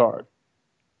top of the card.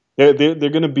 They're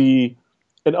going to be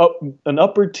an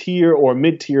upper tier or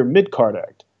mid-tier mid-card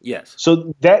act. Yes.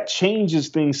 So that changes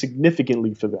things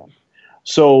significantly for them.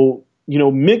 So,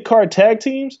 mid-card tag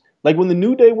teams, like when the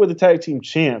New Day were the tag team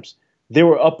champs, they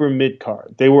were upper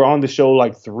mid-card. They were on the show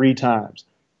like 3 times.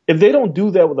 If they don't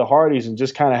do that with the Hardys and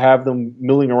just kind of have them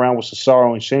milling around with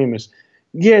Cesaro and Sheamus,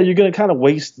 you're going to kind of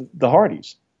waste the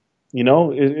Hardys.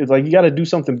 It's like you got to do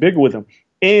something bigger with them.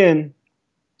 And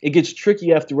it gets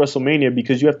tricky after WrestleMania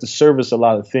because you have to service a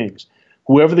lot of things.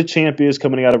 Whoever the champ is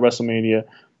coming out of WrestleMania,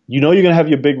 you're going to have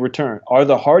your big return. Are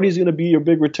the Hardys going to be your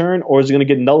big return, or is it going to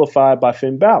get nullified by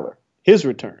Finn Balor, his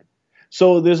return?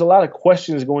 So there's a lot of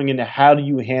questions going into how do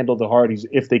you handle the Hardys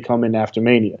if they come in after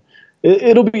Mania.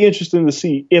 It'll be interesting to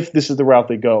see if this is the route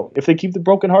they go. If they keep the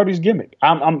Broken Hardys gimmick,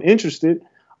 I'm interested.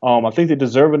 I think they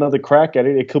deserve another crack at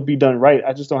it. It could be done right.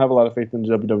 I just don't have a lot of faith in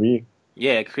the WWE.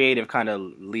 Yeah, creative kind of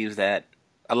leaves that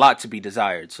a lot to be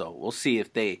desired. So we'll see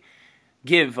if they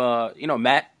give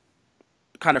Matt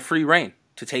kind of free reign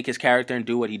to take his character and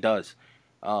do what he does.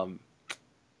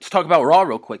 Let's talk about Raw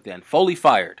real quick then. Foley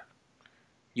fired.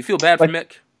 You feel bad for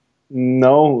Mick?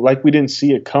 No, like we didn't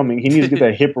see it coming. He needs to get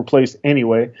that hip replaced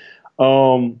anyway.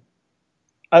 Okay,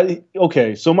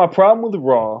 so my problem with the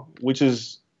Raw, which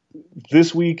is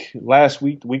this week, last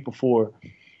week, the week before,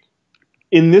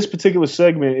 in this particular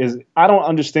segment is I don't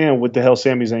understand what the hell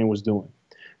Sami Zayn was doing.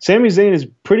 Sami Zayn has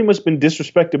pretty much been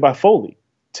disrespected by Foley.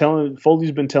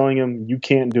 Foley's been telling him, you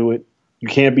can't do it. You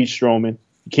can't beat Strowman.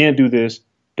 You can't do this.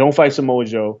 Don't fight Samoa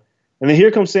Joe. And then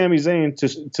here comes Sami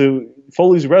Zayn to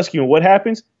Foley's rescue. And what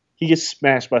happens? He gets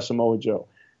smashed by Samoa Joe.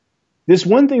 There's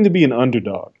one thing to be an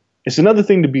underdog. It's another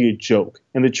thing to be a joke.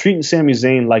 And they're treating Sami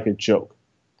Zayn like a joke.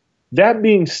 That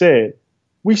being said,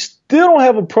 we still don't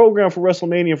have a program for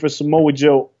WrestleMania for Samoa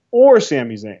Joe or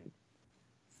Sami Zayn.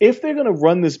 If they're going to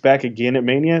run this back again at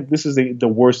Mania, this is the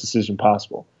worst decision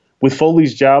possible. With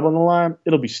Foley's job on the line,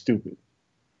 it'll be stupid.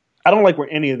 I don't like where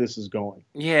any of this is going.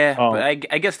 Yeah, but I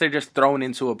guess they're just thrown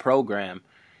into a program.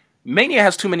 Mania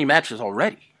has too many matches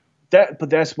already.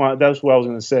 That's what I was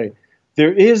going to say.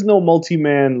 There is no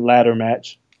multi-man ladder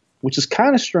match, which is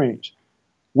kind of strange.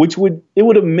 It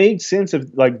would have made sense if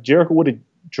like Jericho would have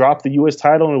dropped the U.S.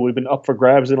 title and it would have been up for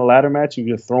grabs in a ladder match. You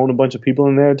could have thrown a bunch of people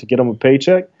in there to get them a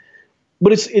paycheck.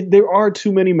 But there are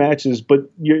too many matches. But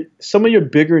some of your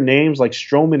bigger names like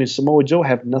Strowman and Samoa Joe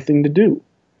have nothing to do.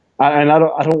 I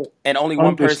don't. And only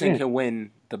one person can win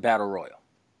the Battle Royal.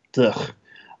 Ugh.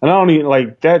 And I don't even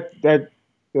like that.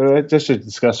 That should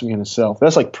disgust me in itself.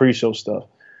 That's like pre-show stuff.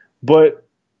 But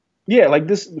yeah, like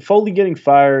this Foley getting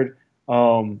fired.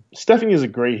 Stephanie is a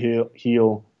great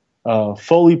heel.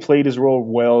 Foley played his role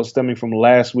well, stemming from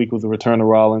last week with the return of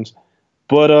Rollins.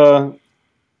 But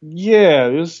yeah,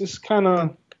 it's kind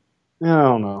of I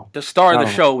don't know. The star of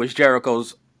the show was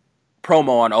Jericho's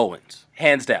promo on Owens,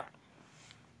 hands down.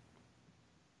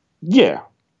 Yeah.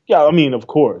 I mean, of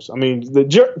course. I mean,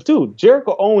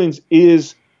 Jericho Owens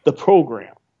is the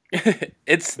program.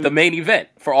 It's the main event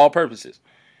for all purposes.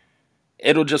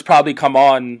 It'll just probably come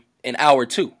on in hour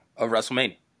 2 of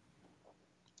WrestleMania.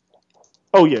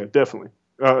 Oh yeah, definitely.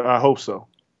 I hope so.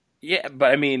 Yeah,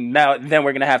 but I mean, then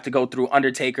we're gonna have to go through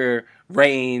Undertaker,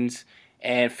 Reigns,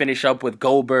 and finish up with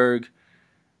Goldberg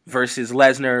versus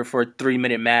Lesnar for a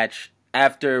 3-minute match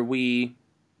after we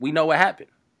know what happened.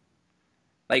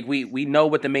 Like, we know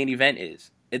what the main event is.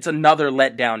 It's another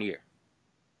letdown year.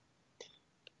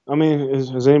 I mean,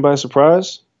 is anybody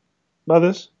surprised by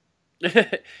this?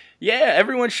 Yeah,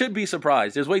 everyone should be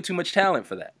surprised. There's way too much talent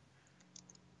for that.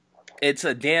 It's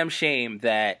a damn shame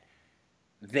that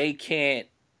they can't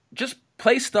just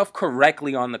play stuff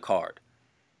correctly on the card.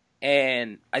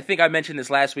 And I think I mentioned this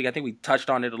last week. I think we touched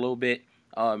on it a little bit.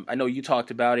 I know you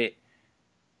talked about it.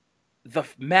 The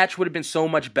match would have been so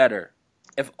much better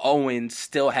if Owens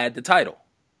still had the title.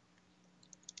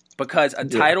 Because a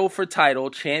title for title,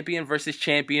 champion versus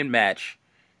champion match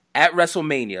at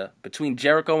WrestleMania between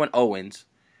Jericho and Owens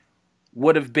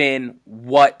would have been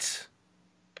what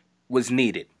was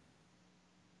needed.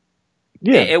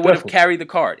 Yeah, it would have carried the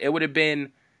card. It would have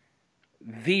been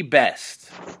the best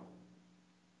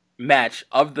match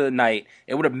of the night.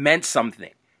 It would have meant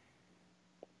something.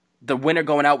 The winner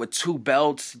going out with 2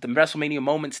 belts, the WrestleMania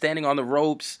moment standing on the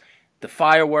ropes, the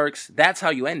fireworks. That's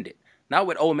how you end it. Not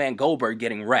with old man Goldberg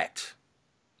getting wrecked.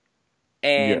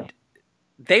 And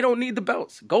they don't need the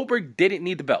belts. Goldberg didn't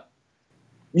need the belt.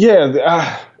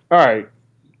 Yeah. All right.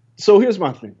 So here's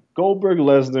my thing. Goldberg,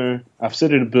 Lesnar, I've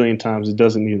said it a billion times, it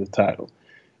doesn't need the title.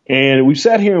 And we've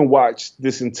sat here and watched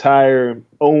this entire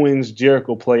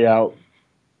Owens-Jericho play out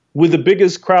with the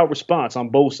biggest crowd response on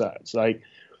both sides. Like,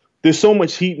 there's so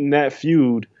much heat in that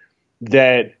feud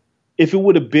that if it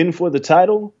would have been for the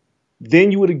title,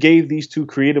 then you would have gave these two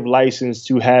creative license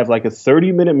to have like a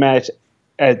 30-minute match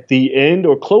at the end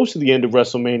or close to the end of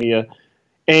WrestleMania,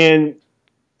 and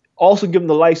also give them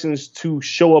the license to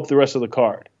show up the rest of the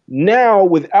card. Now,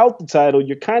 without the title,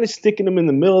 you're kind of sticking them in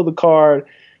the middle of the card,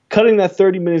 cutting that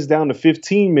 30 minutes down to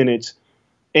 15 minutes,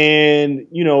 and,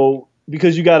 you know,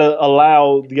 because you got to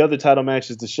allow the other title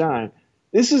matches to shine.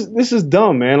 This is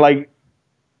dumb, man. Like,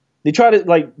 they try to,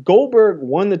 like, Goldberg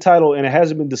won the title, and it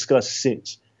hasn't been discussed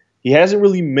since. He hasn't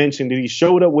really mentioned it. He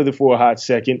showed up with it for a hot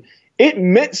second. It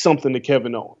meant something to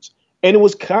Kevin Owens, and it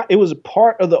was a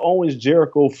part of the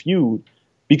Owens-Jericho feud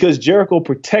because Jericho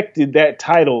protected that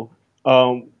title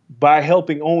by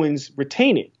helping Owens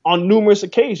retain it on numerous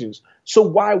occasions. So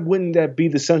why wouldn't that be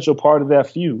the central part of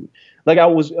that feud? Like,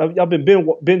 I've been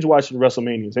binge watching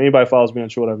WrestleManias. Anybody follows me on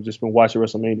Twitter, I've just been watching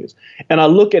WrestleManias. And I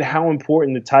look at how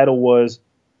important the title was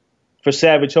for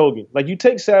Savage Hogan. Like, you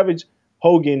take Savage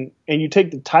Hogan and you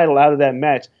take the title out of that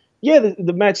match. Yeah,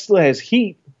 the match still has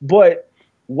heat, but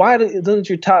why doesn't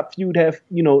your top feud have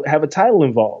a title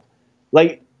involved?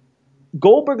 Like,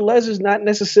 Goldberg Lesnar's not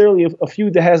necessarily a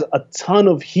feud that has a ton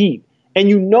of heat, and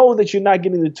you know that you're not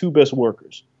getting the two best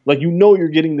workers. Like, you know you're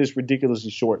getting this ridiculously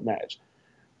short match.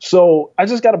 So I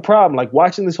just got a problem. Like,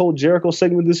 watching this whole Jericho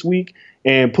segment this week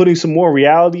and putting some more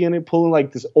reality in it, pulling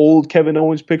like this old Kevin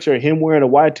Owens picture of him wearing a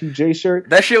Y2J shirt.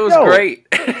 That shit was great.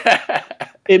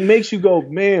 It makes you go,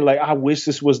 man, like, I wish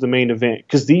this was the main event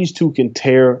because these two can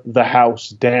tear the house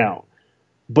down.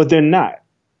 But they're not.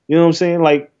 You know what I'm saying?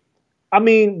 Like, I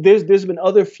mean, there's been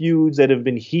other feuds that have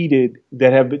been heated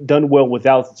that have been done well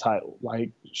without the title,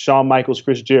 like Shawn Michaels,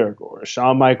 Chris Jericho, or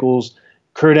Shawn Michaels,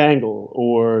 Kurt Angle,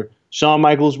 or Shawn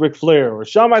Michaels, Ric Flair, or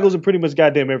Shawn Michaels and pretty much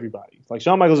goddamn everybody. Like,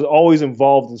 Shawn Michaels is always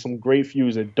involved in some great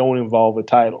feuds that don't involve a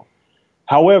title.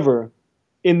 However,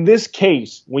 in this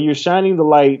case, when you're shining the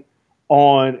light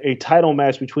on a title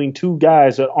match between two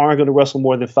guys that aren't going to wrestle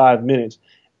more than 5 minutes,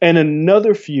 and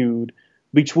another feud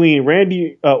between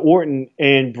Randy Orton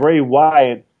and Bray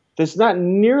Wyatt that's not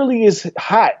nearly as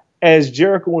hot as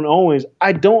Jericho and Owens,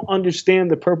 I don't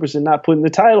understand the purpose in not putting the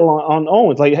title on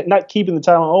Owens, like not keeping the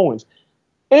title on Owens.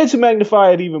 And to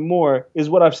magnify it even more is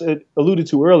what I've alluded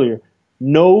to earlier.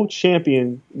 No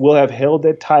champion will have held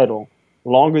that title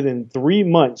longer than 3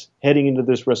 months heading into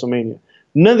this WrestleMania.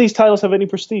 None of these titles have any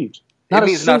prestige. Not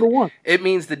a single one. It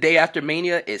means the day after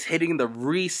Mania is hitting the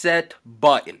reset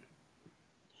button.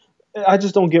 I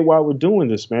just don't get why we're doing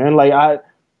this, man. Like,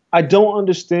 I don't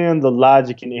understand the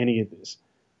logic in any of this.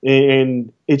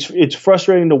 And it's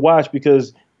frustrating to watch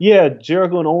because, yeah,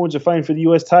 Jericho and Owens are fighting for the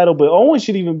U.S. title, but Owens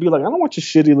should even be like, I don't want your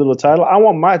shitty little title. I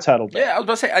want my title back. Yeah, I was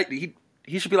about to say,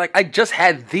 he should be like, I just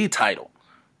had the title.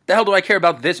 The hell do I care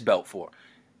about this belt for?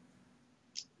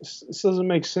 This doesn't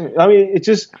make sense. I mean, it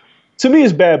just, to me,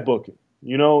 it's bad booking,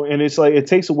 and it's like, it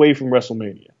takes away from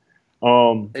WrestleMania.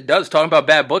 It does. Talking about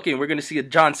bad booking, we're going to see a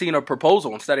John Cena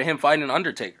proposal instead of him fighting an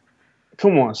Undertaker.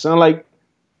 Come on, son. Like,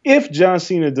 if John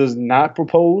Cena does not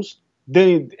propose,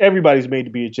 then everybody's made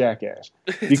to be a jackass.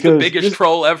 It's the biggest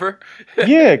troll ever.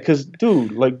 Yeah, because,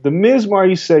 dude, like, the Miz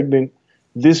Marty segment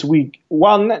this week,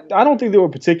 I don't think they were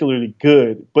particularly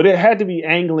good, but it had to be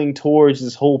angling towards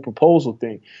this whole proposal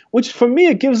thing, which for me,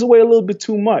 it gives away a little bit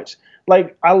too much.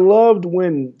 like, I loved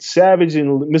when Savage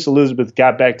and Miss Elizabeth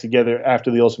got back together after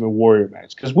the Ultimate Warrior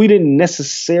match because we didn't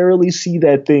necessarily see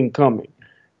that thing coming.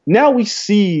 Now we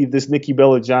see this Nikki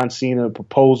Bella John Cena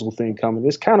proposal thing coming.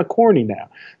 It's kind of corny now.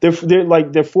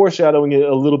 They're foreshadowing it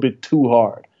a little bit too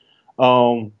hard.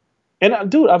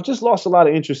 Dude, I've just lost a lot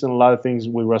of interest in a lot of things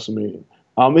with WrestleMania.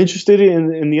 I'm interested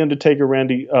in the Undertaker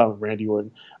Randy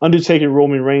Orton, Undertaker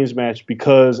Roman Reigns match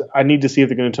because I need to see if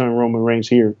they're going to turn Roman Reigns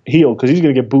heel because he's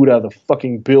going to get booed out of the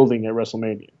fucking building at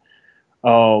WrestleMania.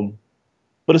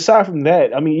 But aside from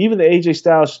that, I mean, even the AJ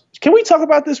Styles. Can we talk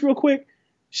about this real quick?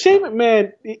 Shane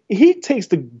McMahon, he takes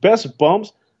the best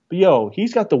bumps, but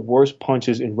he's got the worst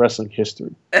punches in wrestling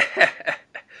history.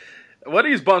 What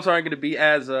of these bumps aren't going to be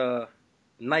as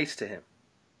nice to him?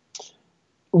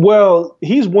 Well,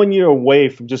 he's 1 year away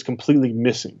from just completely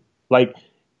missing. Like,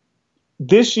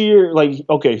 this year,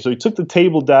 okay, so he took the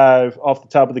table dive off the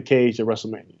top of the cage at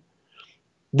WrestleMania.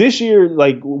 This year,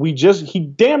 he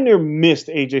damn near missed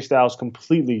AJ Styles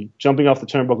completely jumping off the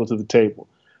turnbuckle to the table.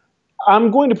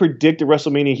 I'm going to predict at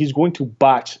WrestleMania he's going to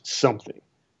botch something.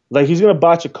 Like, he's going to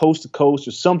botch a coast to coast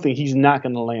or something. He's not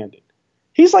going to land it.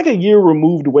 He's like a year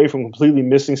removed away from completely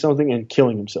missing something and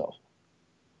killing himself.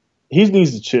 He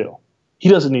needs to chill. He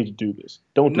doesn't need to do this.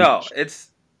 Don't do this.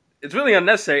 It's really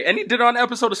unnecessary. And he did it on an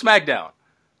episode of SmackDown.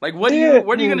 Like, what are you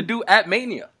going to do at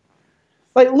Mania?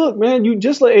 Like, look, man, you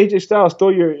just let AJ Styles throw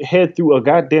your head through a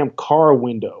goddamn car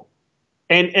window.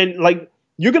 And like,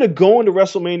 you're going to go into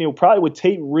WrestleMania probably with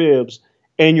taped ribs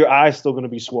and your eyes still going to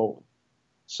be swollen.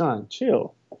 Son,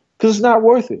 chill. Because it's not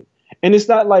worth it. And it's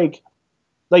not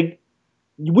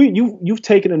you've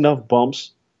taken enough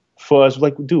bumps for us.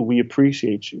 Like, dude, we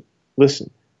appreciate you.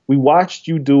 Listen. We watched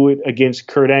you do it against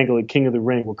Kurt Angle at King of the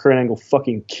Ring, where Kurt Angle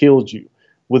fucking killed you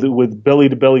with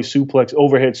belly-to-belly suplex,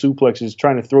 overhead suplexes,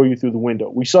 trying to throw you through the window.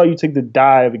 We saw you take the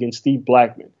dive against Steve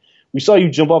Blackman. We saw you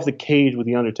jump off the cage with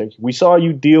The Undertaker. We saw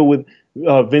you deal with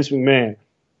Vince McMahon.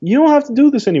 You don't have to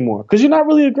do this anymore because you're not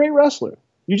really a great wrestler.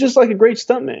 You're just like a great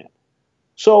stuntman.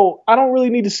 So I don't really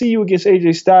need to see you against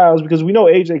AJ Styles because we know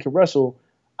AJ can wrestle.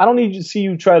 I don't need to see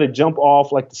you try to jump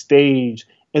off like the stage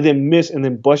and then miss and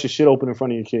then bust your shit open in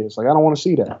front of your kids. Like, I don't want to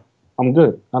see that. I'm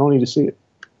good. I don't need to see it.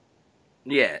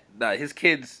 Yeah, his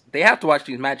kids, they have to watch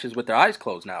these matches with their eyes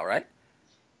closed now, right?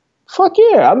 Fuck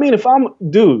yeah. I mean, if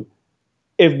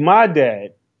my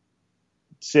dad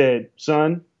said,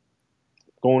 son,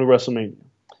 going to WrestleMania,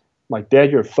 I'm like,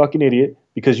 Dad, you're a fucking idiot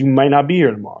because you might not be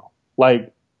here tomorrow.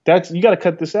 Like, you got to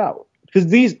cut this out. Because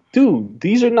these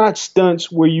are not stunts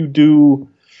where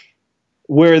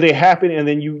they happen and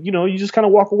then you just kind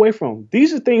of walk away from them.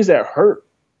 These are things that hurt.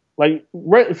 Like,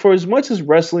 for as much as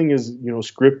wrestling is,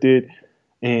 scripted,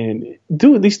 and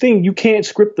dude, these things, you can't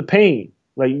script the pain.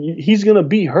 Like, he's going to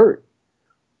be hurt.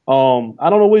 I don't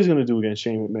know what he's going to do against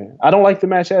Shane McMahon. I don't like the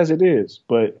match as it is,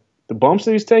 but the bumps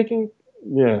that he's taking,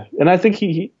 yeah. And I think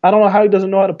I don't know how he doesn't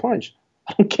know how to punch.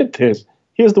 I don't get this.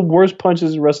 He has the worst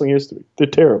punches in wrestling history. They're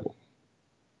terrible.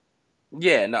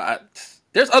 Yeah, no,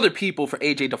 there's other people for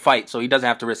AJ to fight, so he doesn't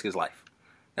have to risk his life.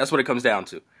 That's what it comes down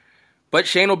to. But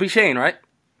Shane will be Shane, right?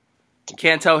 You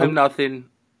can't tell him nothing.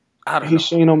 I don't know. He's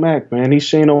Shane O'Mac, man. He's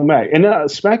Shane O'Mac. And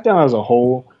SmackDown as a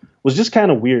whole was just kind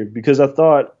of weird because I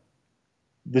thought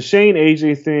the Shane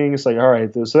AJ thing, it's like, all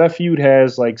right, so that feud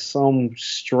has like some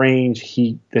strange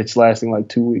heat that's lasting like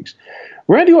 2 weeks.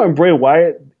 Randy Orton and Bray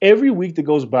Wyatt, every week that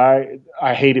goes by,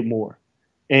 I hate it more.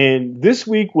 And this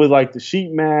week with like the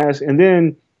sheet mask, and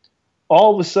then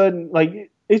all of a sudden,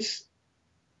 like, this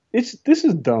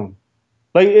is dumb.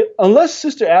 Like, unless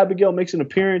Sister Abigail makes an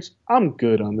appearance, I'm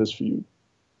good on this feud.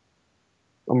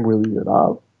 I'm really good.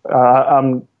 I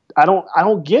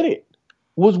don't get it.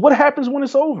 What happens when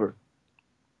it's over?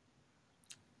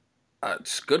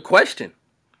 It's a good question.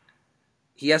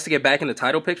 He has to get back in the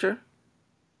title picture?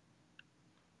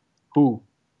 Who?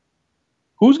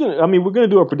 Who's going to... I mean, we're going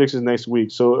to do our predictions next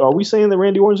week. So are we saying that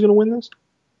Randy Orton's going to win this?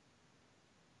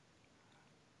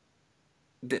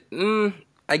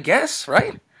 I guess,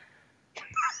 right?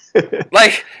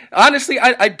 Like, honestly,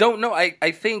 I don't know.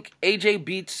 I think AJ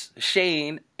beats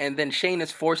Shane, and then Shane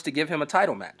is forced to give him a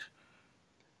title match.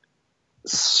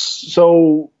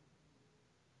 So,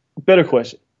 better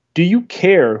question. Do you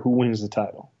care who wins the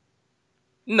title?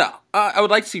 No. I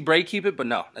would like to see Bray keep it, but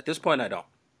no. At this point, I don't.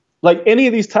 Like, any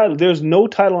of these titles, there's no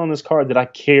title on this card that I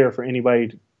care for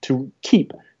anybody to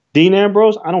keep. Dean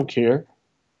Ambrose, I don't care.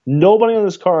 Nobody on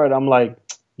this card, I'm like,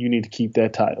 you need to keep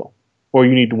that title. Or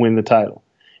you need to win the title.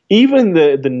 Even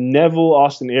the Neville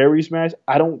Austin Aries match,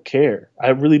 I don't care. I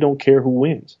really don't care who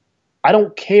wins. I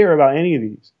don't care about any of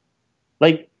these.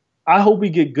 Like, I hope we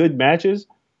get good matches,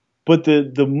 but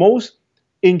the most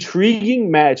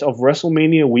intriguing match of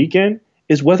WrestleMania weekend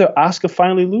is whether Asuka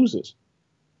finally loses.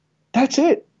 That's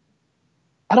it.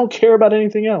 I don't care about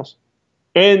anything else.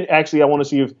 And actually, I want to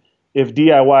see if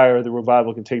DIY or the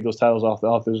Revival can take those titles off the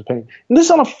Authors of Pain. And this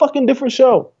is on a fucking different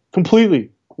show.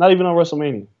 Completely. Not even on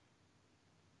WrestleMania.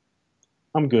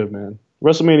 I'm good, man.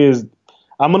 WrestleMania is...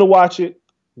 I'm going to watch it.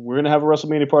 We're going to have a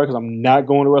WrestleMania party because I'm not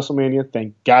going to WrestleMania.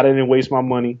 Thank God I didn't waste my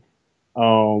money.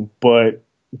 But,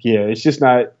 yeah, it's just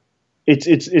not...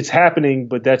 It's happening,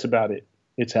 but that's about it.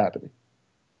 It's happening.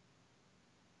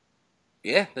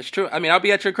 Yeah, that's true. I mean, I'll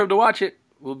be at your crib to watch it.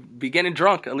 We'll be getting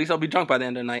drunk. At least I'll be drunk by the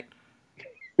end of the night.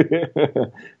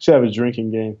 Should have a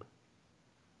drinking game.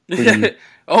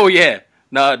 Oh, yeah.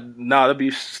 No, that'll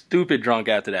be stupid drunk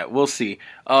after that. We'll see.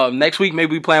 Next week,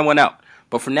 maybe we plan one out.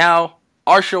 But for now,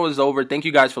 our show is over. Thank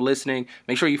you guys for listening.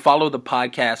 Make sure you follow the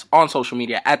podcast on social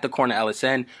media at The Corner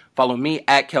LSN. Follow me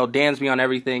at Kel Dansby on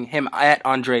everything. Him at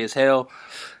Andreas Hale.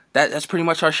 That's pretty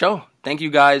much our show. Thank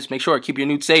you guys. Make sure to keep your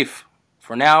nudes safe.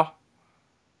 For now,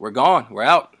 we're gone. We're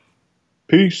out.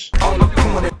 Peace.